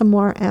to read some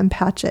more Ann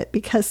Patchett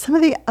because some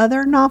of the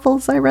other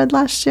novels I read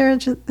last year,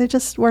 they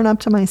just weren't up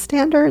to my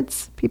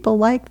standards. People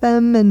like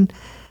them. And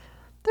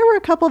there were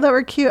a couple that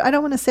were cute. I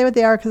don't want to say what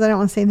they are because I don't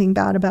want to say anything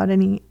bad about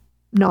any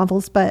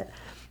novels. But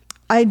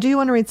I do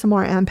want to read some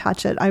more Ann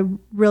Patchett. I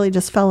really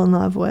just fell in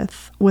love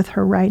with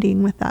her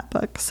writing with that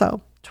book.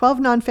 So 12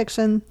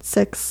 nonfiction,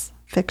 6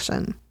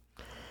 fiction.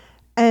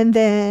 And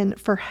then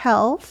for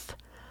health,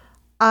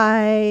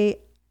 I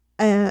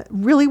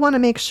really want to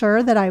make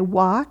sure that I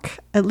walk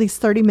at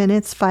least 30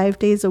 minutes 5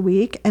 days a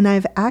week. And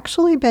I've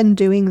actually been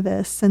doing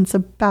this since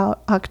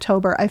about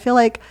October. I feel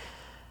like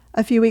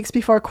a few weeks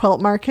before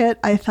Quilt Market,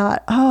 I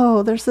thought,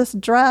 there's this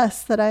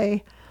dress that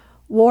I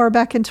wore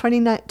back in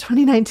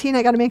 2019.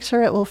 I got to make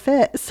sure it will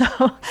fit. So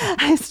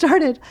I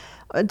started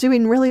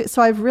doing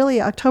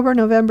October,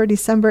 November,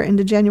 December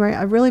into January.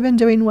 I've really been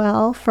doing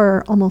well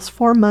for almost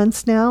 4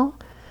 months now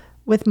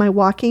with my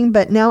walking,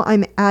 but now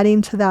I'm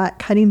adding to that,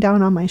 cutting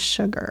down on my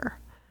sugar.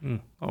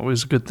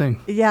 Always a good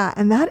thing. Yeah.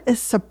 And that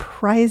is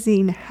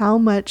surprising how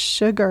much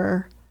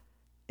sugar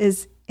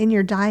is in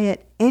your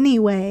diet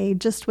anyway,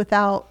 just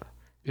without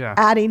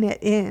adding it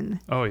in.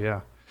 Oh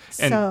yeah.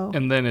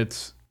 And then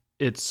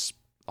it's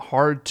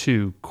hard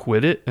to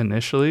quit it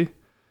initially,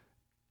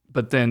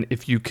 but then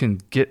if you can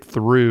get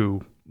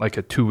through like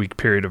a 2-week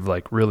period of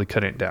like really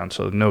cutting it down,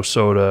 so no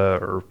soda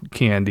or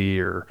candy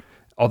or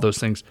all those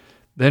things,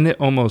 then it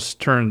almost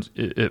turns,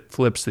 it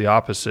flips the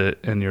opposite,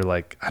 and you're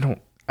like,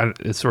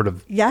 it's sort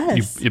of,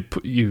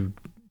 you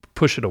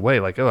push it away,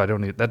 like, I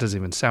don't need, that doesn't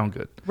even sound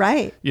good.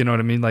 Right. You know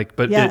what I mean? Like,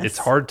 but it's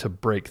hard to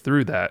break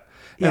through that.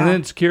 Yeah. And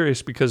then it's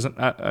curious because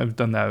I've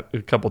done that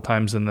a couple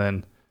times, and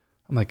then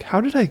I'm like, how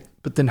did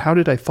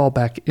I fall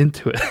back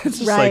into it? It's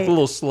just like a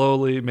little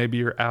slowly, maybe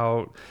you're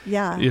out,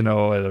 at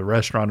a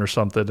restaurant or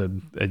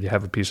something, and you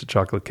have a piece of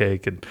chocolate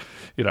cake, and,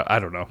 I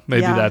don't know,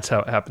 maybe that's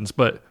how it happens.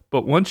 But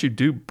once you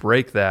do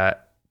break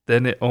that,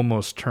 then it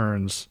almost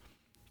turns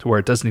to where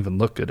it doesn't even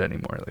look good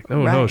anymore. Like,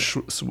 no,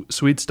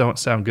 sweets don't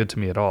sound good to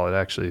me at all. It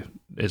actually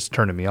is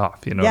turning me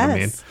off. You know what I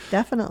mean?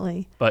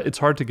 Definitely. But it's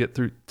hard to get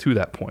through to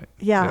that point.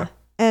 Yeah.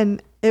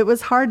 And it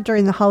was hard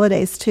during the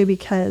holidays too,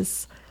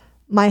 because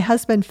my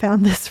husband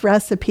found this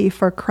recipe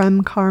for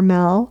creme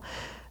caramel,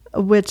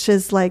 which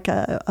is like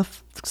a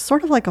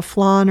sort of like a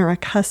flan or a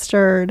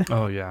custard.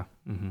 Oh yeah.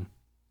 Mm-hmm.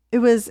 It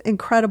was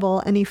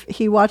incredible. And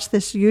he watched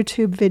this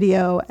YouTube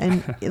video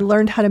and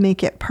learned how to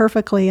make it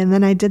perfectly. And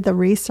then I did the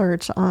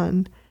research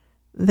on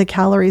the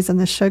calories and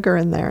the sugar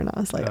in there. And I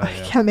was like, I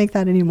can't make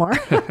that anymore.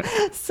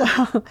 So,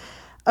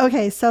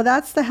 okay. So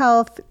that's the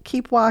health.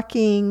 Keep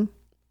walking,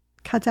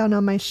 cut down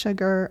on my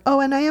sugar. Oh,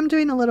 and I am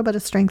doing a little bit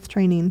of strength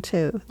training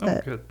too.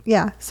 Good.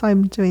 Yeah. So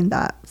I'm doing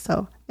that.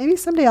 So maybe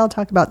someday I'll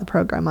talk about the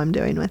program I'm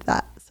doing with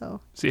that.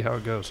 So see how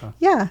it goes, huh?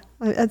 Yeah.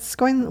 It's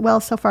going well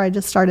so far. I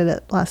just started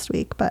it last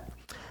week, but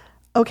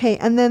okay,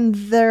 and then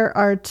there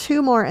are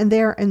two more, and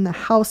they're in the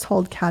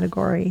household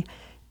category.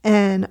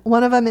 And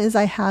one of them is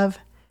I have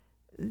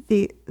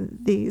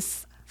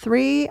these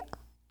three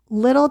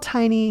little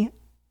tiny,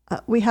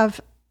 we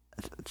have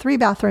 3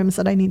 bathrooms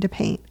that I need to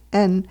paint.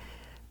 And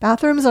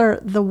bathrooms are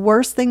the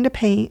worst thing to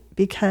paint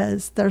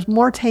because there's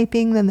more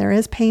taping than there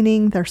is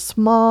painting. They're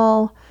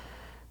small.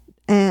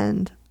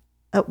 And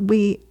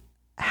we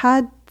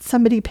had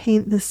somebody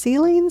paint the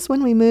ceilings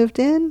when we moved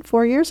in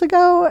 4 years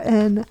ago,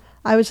 and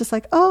I was just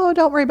like, oh,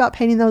 don't worry about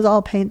painting those.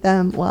 I'll paint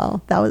them.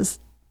 Well, that was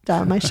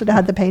dumb. I should have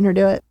had the painter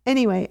do it.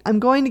 Anyway, I'm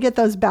going to get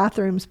those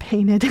bathrooms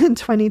painted in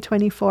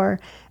 2024.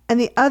 And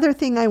the other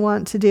thing I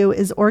want to do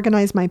is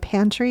organize my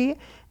pantry.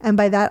 And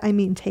by that, I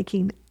mean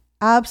taking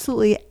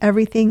absolutely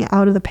everything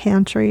out of the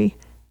pantry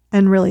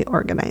and really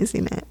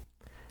organizing it.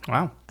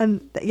 Wow.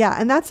 And yeah,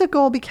 and that's a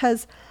goal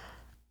because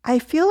I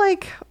feel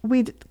like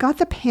we got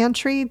the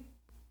pantry,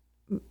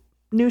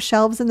 new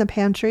shelves in the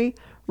pantry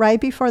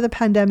right before the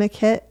pandemic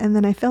hit. And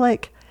then I feel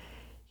like,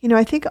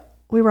 I think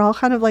we were all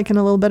kind of like in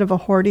a little bit of a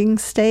hoarding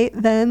state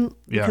then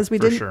because we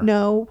didn't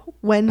know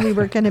when we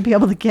were going to be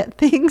able to get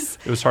things.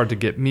 It was hard to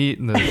get meat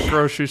in the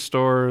grocery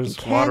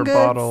stores, water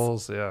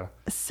bottles. Yeah.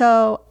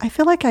 So I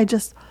feel like I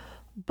just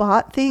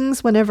bought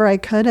things whenever I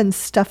could and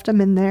stuffed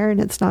them in there, and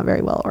it's not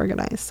very well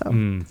organized.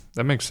 So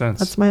that makes sense.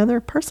 That's my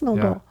other personal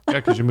goal. Yeah,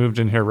 because you moved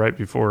in here right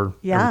before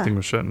everything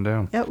was shutting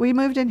down. Yeah, we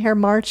moved in here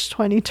March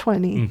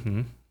 2020.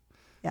 Mm-hmm.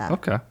 Yeah.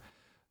 Okay.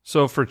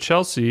 So for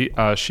Chelsea,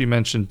 she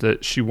mentioned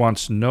that she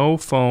wants no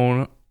phone/email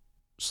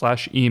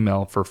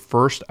for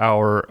first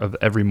hour of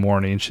every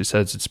morning. She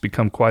says it's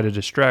become quite a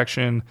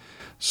distraction.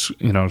 She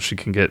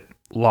can get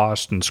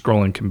lost, and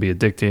scrolling can be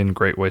addicting.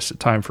 Great waste of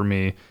time for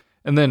me.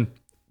 And then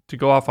to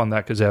go off on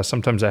that, because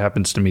sometimes that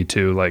happens to me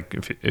too. Like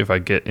if I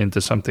get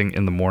into something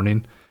in the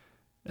morning,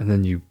 and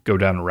then you go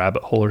down a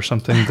rabbit hole or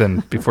something,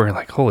 then before you're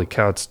like, holy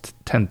cow, it's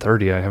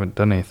 10:30. I haven't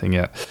done anything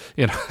yet.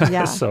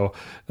 Yeah. So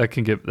that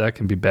can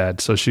be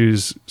bad. So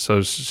she's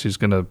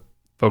going to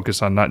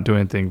focus on not doing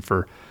anything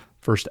for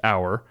first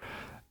hour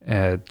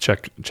and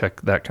check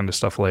that kind of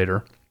stuff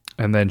later.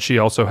 And then she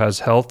also has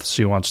health.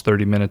 She wants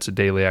 30 minutes of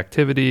daily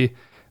activity,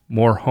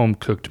 more home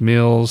cooked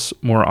meals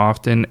more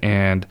often.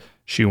 And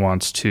she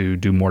wants to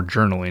do more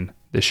journaling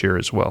this year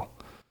as well.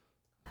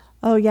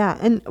 Oh yeah.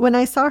 And when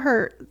I saw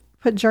her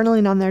put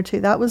journaling on there too,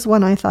 that was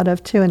one I thought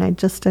of too, and I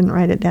just didn't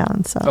write it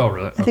down. So oh,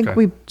 really? I think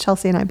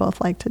Chelsea and I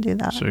both like to do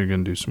that. So you're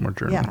going to do some more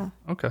journaling. Yeah.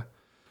 Okay.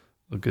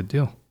 Well, good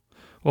deal.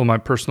 Well, my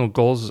personal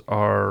goals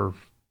are,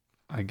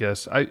 I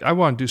guess, I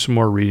want to do some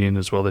more reading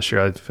as well this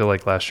year. I feel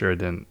like last year I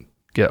didn't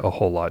get a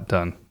whole lot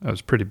done. I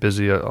was pretty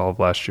busy all of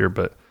last year,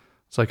 but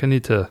it's like I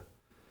need to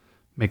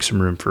make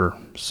some room for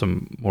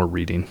some more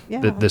reading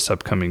this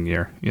upcoming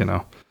year.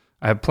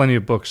 I have plenty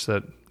of books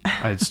that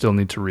I still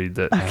need to read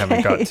that I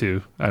haven't got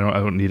to. I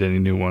don't need any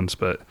new ones,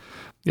 but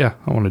yeah,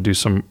 I want to do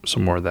some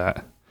more of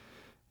that.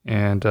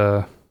 And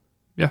I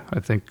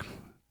think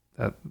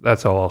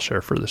that's all I'll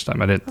share for this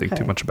time. I didn't think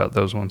too much about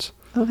those ones.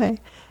 Okay.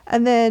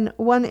 And then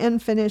one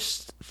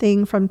unfinished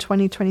thing from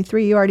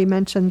 2023, you already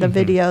mentioned the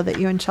video that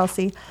you and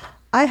Chelsea,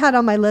 I had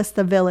on my list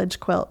the village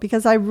quilt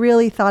because I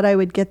really thought I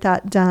would get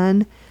that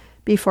done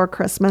before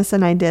Christmas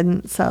and I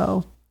didn't.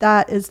 So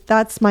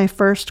that's my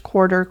first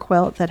quarter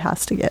quilt that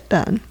has to get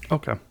done.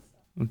 Okay.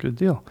 Well, good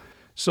deal.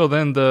 So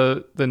then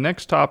the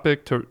next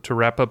topic to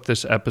wrap up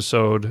this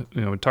episode,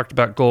 we talked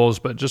about goals,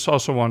 but just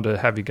also wanted to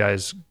have you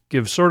guys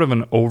give sort of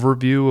an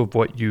overview of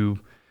what you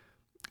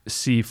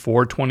see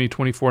for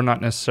 2024,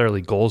 not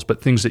necessarily goals,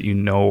 but things that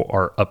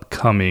are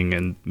upcoming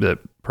and that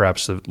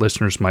perhaps the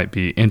listeners might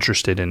be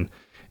interested in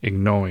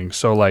knowing.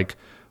 So like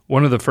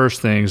one of the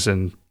first things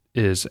and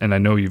I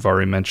know you've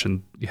already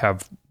mentioned you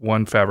have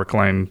one fabric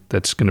line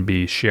that's going to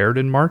be shared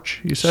in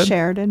March, you said?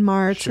 Shared in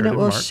March, and it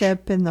will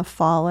ship in the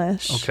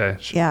fallish. Okay.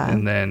 Yeah.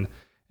 And then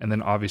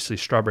obviously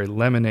Strawberry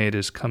Lemonade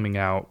is coming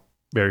out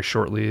very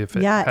shortly if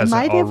it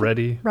hasn't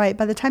already. Right.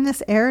 By the time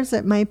this airs,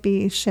 it might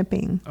be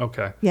shipping.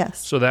 Okay.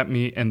 Yes. So that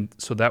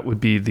would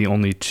be the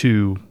only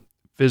two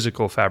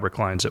physical fabric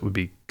lines that would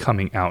be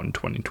coming out in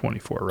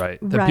 2024, right?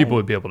 That people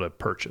would be able to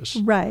purchase.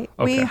 Right.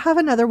 Okay. We have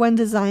another one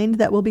designed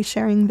that we'll be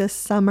sharing this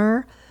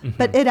summer,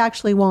 but it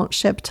actually won't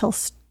ship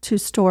to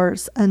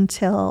stores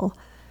until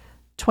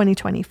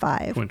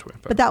 2025.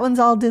 But that one's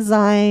all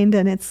designed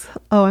and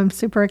I'm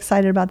super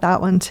excited about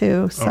that one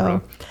too.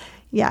 So,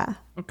 yeah.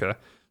 Okay.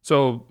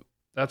 So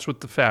that's with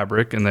the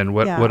fabric. And then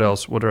what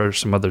else? What are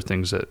some other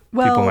things that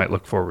people might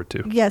look forward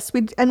to? Yes,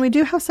 we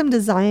do have some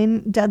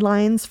design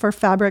deadlines for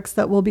fabrics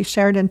that will be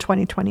shared in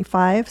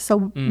 2025.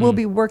 So we'll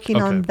be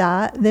working on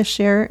that this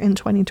year in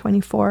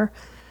 2024.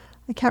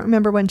 I can't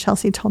remember when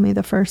Chelsea told me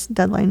the first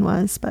deadline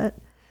was, but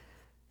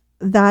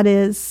that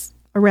is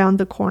around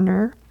the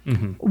corner.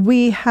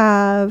 We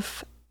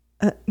have,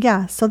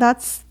 so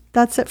that's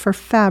it for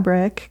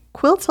fabric.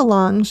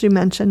 Quilt-alongs you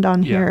mentioned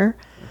on here.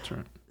 That's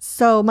right.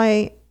 So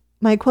my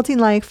Quilting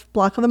Life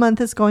block of the month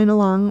is going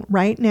along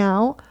right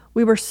now.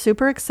 We were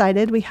super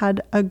excited. We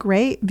had a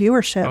great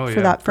viewership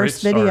for that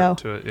first video.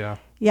 To it,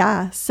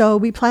 yeah. So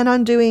we plan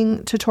on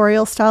doing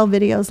tutorial style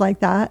videos like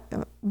that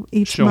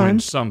each month. Showing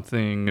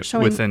something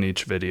within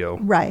each video.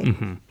 Right.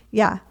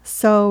 Yeah.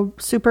 So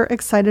super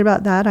excited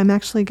about that. I'm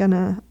actually going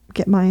to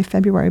get my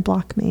February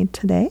block made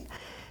today.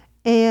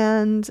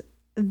 And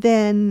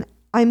then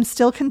I'm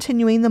still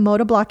continuing the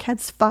Moda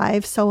Blockheads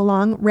 5 sew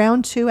along.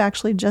 Round 2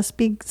 actually just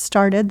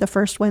started the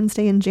first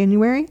Wednesday in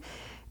January.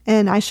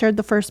 And I shared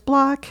the first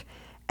block.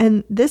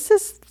 And this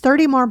is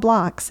 30 more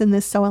blocks in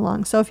this sew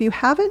along. So if you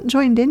haven't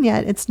joined in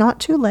yet, it's not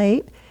too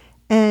late.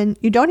 And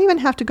you don't even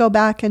have to go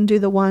back and do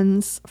the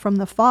ones from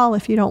the fall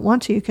if you don't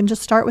want to. You can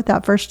just start with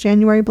that first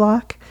January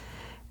block.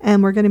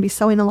 And we're going to be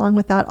sewing along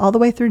with that all the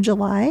way through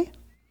July.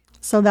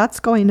 So that's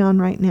going on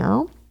right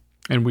now.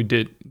 And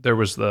there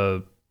was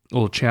the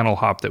little channel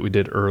hop that we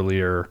did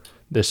earlier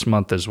this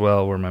month as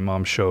well, where my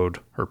mom showed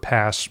her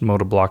past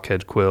Moda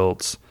Blockhead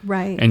quilts.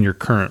 Right. And your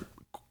current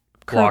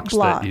blocks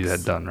that you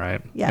had done,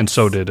 right? Yes. And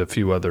so did a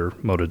few other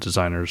Moda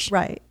designers.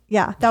 Right.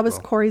 Yeah, that was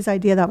Corey's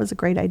idea. That was a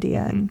great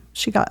idea. And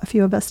she got a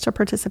few of us to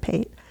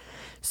participate.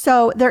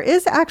 So there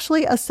is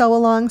actually a sew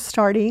along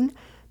starting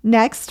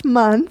next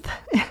month.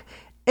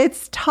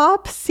 It's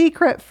top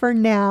secret for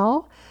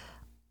now.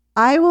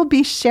 I will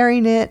be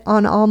sharing it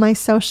on all my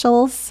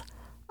socials.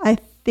 I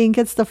think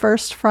it's the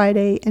first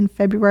Friday in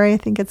February. I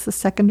think it's the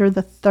 2nd or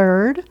the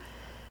 3rd.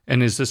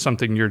 And is this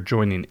something you're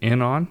joining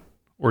in on,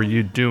 or are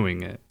you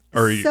doing it?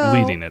 Or are you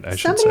leading it, I should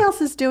say? Somebody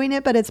else is doing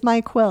it, but it's my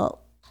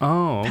quilt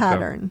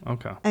pattern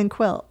and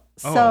quilt.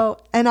 So,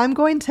 and I'm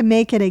going to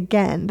make it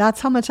again. That's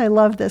how much I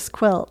love this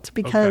quilt,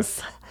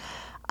 because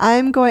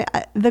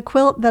the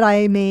quilt that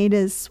I made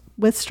is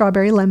with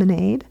strawberry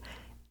lemonade,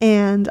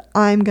 and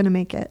I'm going to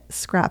make it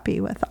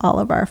scrappy with all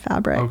of our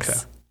fabrics. Okay.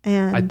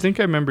 And I think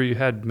I remember you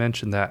had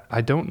mentioned that.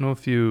 I don't know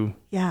if you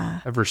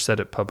ever said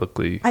it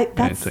publicly.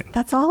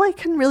 That's all I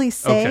can really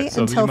say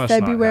until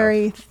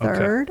February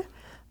 3rd. Okay.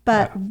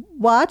 But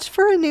watch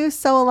for a new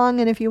sew along,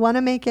 and if you want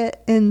to make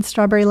it in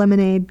strawberry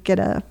lemonade, get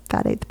a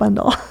Fat Eighth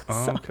bundle.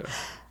 Okay.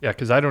 Yeah,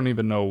 because I don't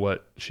even know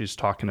what she's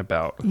talking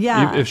about.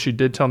 Yeah. If she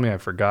did tell me, I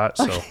forgot,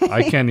 so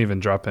I can't even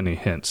drop any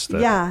hints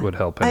that would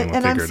help anyone figure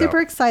it out. And I'm super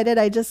excited.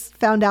 I just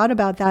found out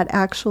about that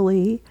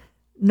actually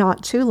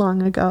not too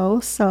long ago,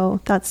 so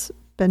that's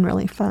been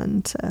really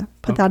fun to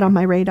put that on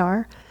my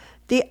radar.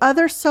 The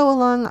other sew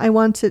along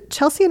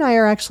Chelsea and I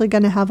are actually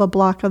going to have a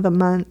block of the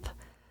month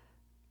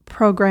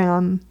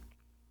program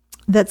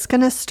that's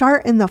going to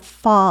start in the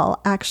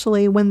fall.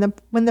 Actually, when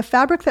the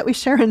fabric that we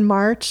share in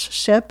March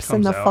ships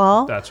in the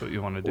fall, that's what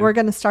you want to do. We're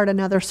going to start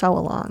another sew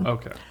along.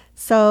 Okay.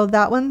 So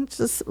that one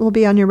just will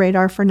be on your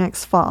radar for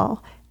next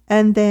fall.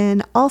 And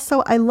then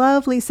also, I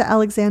love Lisa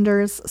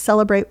Alexander's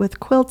Celebrate with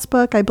Quilts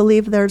book. I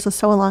believe there's a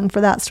sew along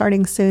for that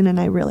starting soon, and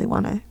I really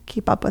want to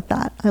keep up with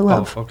that. I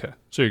love. Oh, okay.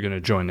 So you're going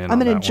to join in. I'm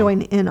going to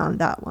join in on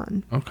that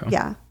one. Okay.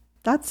 Yeah.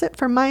 That's it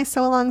for my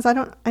sew alongs.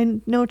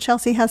 I know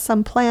Chelsea has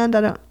some planned.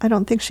 I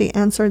don't think she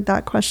answered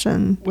that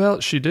question. Well,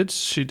 she did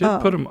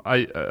put them.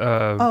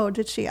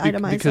 Did she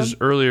itemize because them?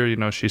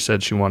 Earlier, she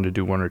said she wanted to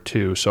do 1 or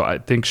 2. So I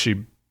think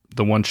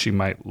the ones she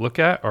might look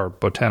at are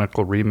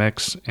Botanical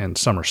Remix and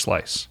Summer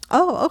Slice.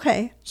 Oh,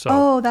 okay.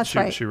 So that's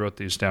right. She wrote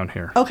these down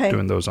here. Okay.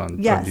 Doing those on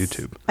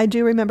YouTube. I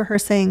do remember her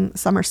saying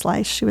Summer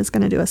Slice. She was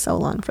going to do a sew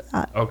along for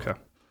that. Okay.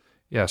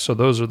 Yeah, so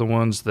those are the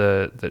ones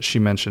that she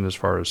mentioned as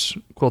far as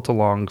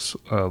quilt-alongs,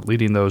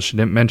 leading those. She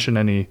didn't mention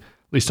any, at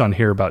least on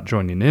here, about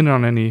joining in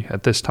on any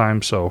at this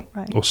time, so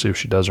We'll see if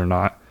she does or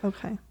not.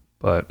 Okay.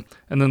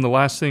 And then the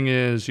last thing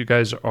is you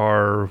guys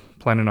are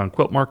planning on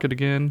Quilt Market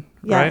again,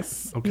 right?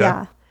 Yes. Okay.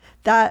 Yeah.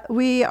 That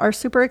we are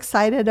super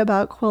excited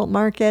about Quilt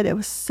Market. It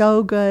was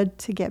so good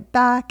to get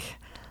back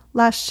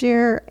last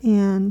year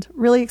and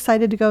really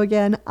excited to go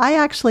again. I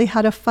actually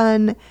had a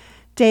fun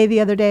day the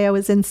other day. I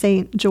was in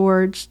St.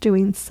 George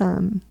doing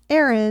some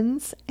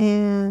errands,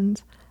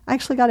 and I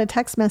actually got a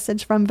text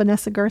message from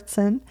Vanessa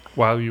Gertzen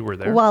while you were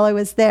there. While I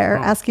was there,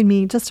 asking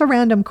me just a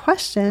random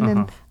question,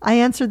 and I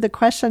answered the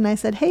question. I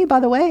said, "Hey, by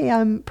the way,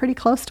 I'm pretty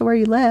close to where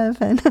you live,"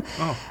 and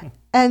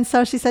and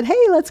so she said, "Hey,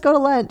 let's go to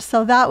lunch."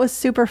 So that was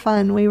super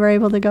fun. We were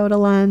able to go to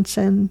lunch,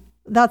 and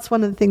that's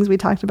one of the things we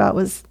talked about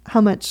was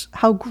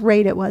how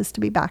great it was to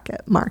be back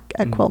at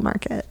Quilt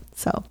Market.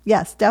 So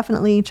yes,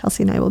 definitely,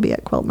 Chelsea and I will be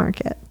at Quilt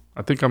Market.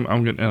 I think I'm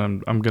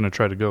gonna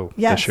try to go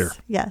this year.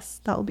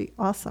 Yes, that will be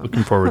awesome.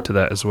 Looking forward to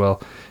that as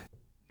well.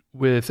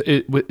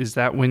 Is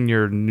that when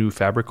your new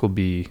fabric will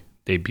be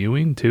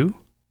debuting too?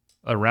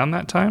 around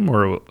that time,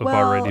 or have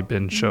already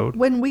been showed?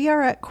 When we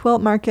are at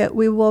Quilt Market,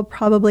 we will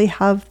probably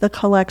have the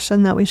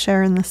collection that we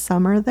share in the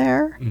summer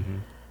there.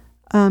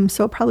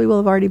 So it probably will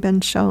have already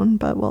been shown,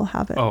 but we'll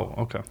have it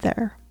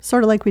there.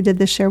 Sort of like we did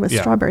this year with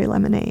Strawberry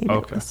Lemonade.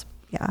 Okay.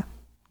 Yeah.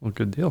 Well,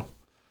 good deal.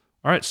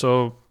 All right.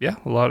 So, yeah,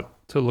 a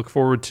lot to look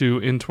forward to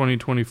in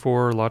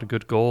 2024, a lot of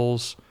good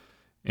goals.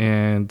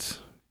 And,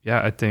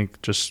 yeah, I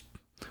think just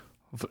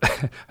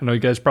I know you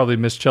guys probably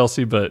miss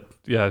Chelsea, but,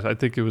 yeah, I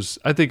think it was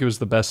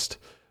the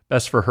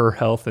best for her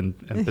health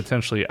and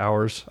potentially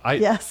ours.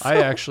 Yes. I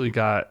actually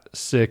got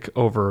sick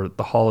over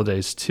the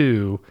holidays,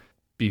 too.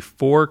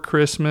 Before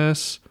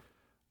Christmas,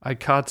 I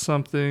caught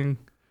something,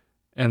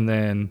 and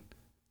then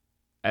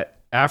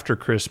after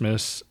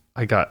Christmas,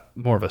 I got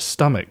more of a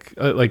stomach.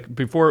 Like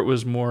before, it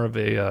was more of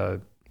a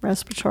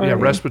respiratory. Yeah,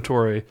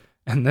 respiratory,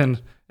 and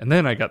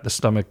then I got the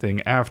stomach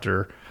thing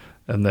after,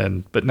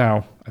 but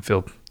now I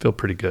feel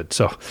pretty good.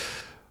 So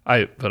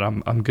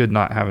I'm good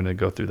not having to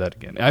go through that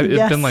again.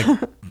 It's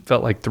been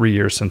felt like 3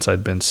 years since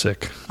I'd been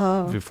sick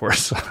before,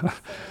 so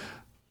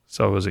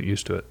I wasn't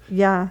used to it.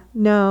 Yeah,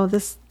 no,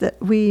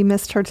 we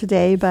missed her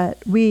today, but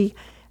we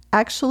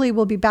actually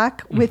will be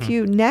back with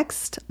you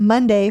next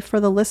Monday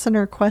for the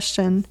listener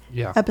question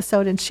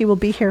episode, and she will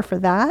be here for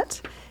that.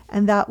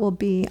 And that will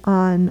be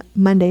on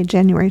Monday,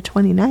 January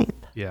 29th.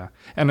 Yeah.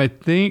 And I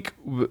think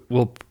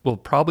we'll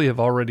probably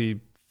have already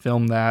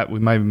filmed that. We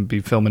might even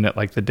be filming it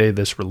like the day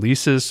this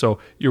releases. So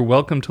you're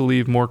welcome to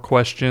leave more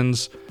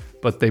questions,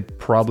 but they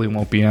probably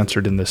won't be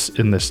answered in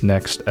this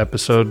next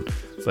episode.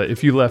 But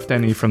if you left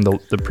any from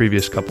the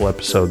previous couple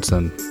episodes,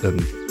 then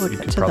you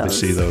can probably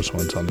see those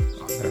ones on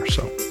there.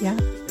 So yeah.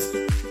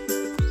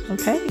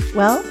 Okay.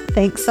 Well,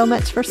 thanks so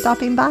much for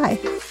stopping by.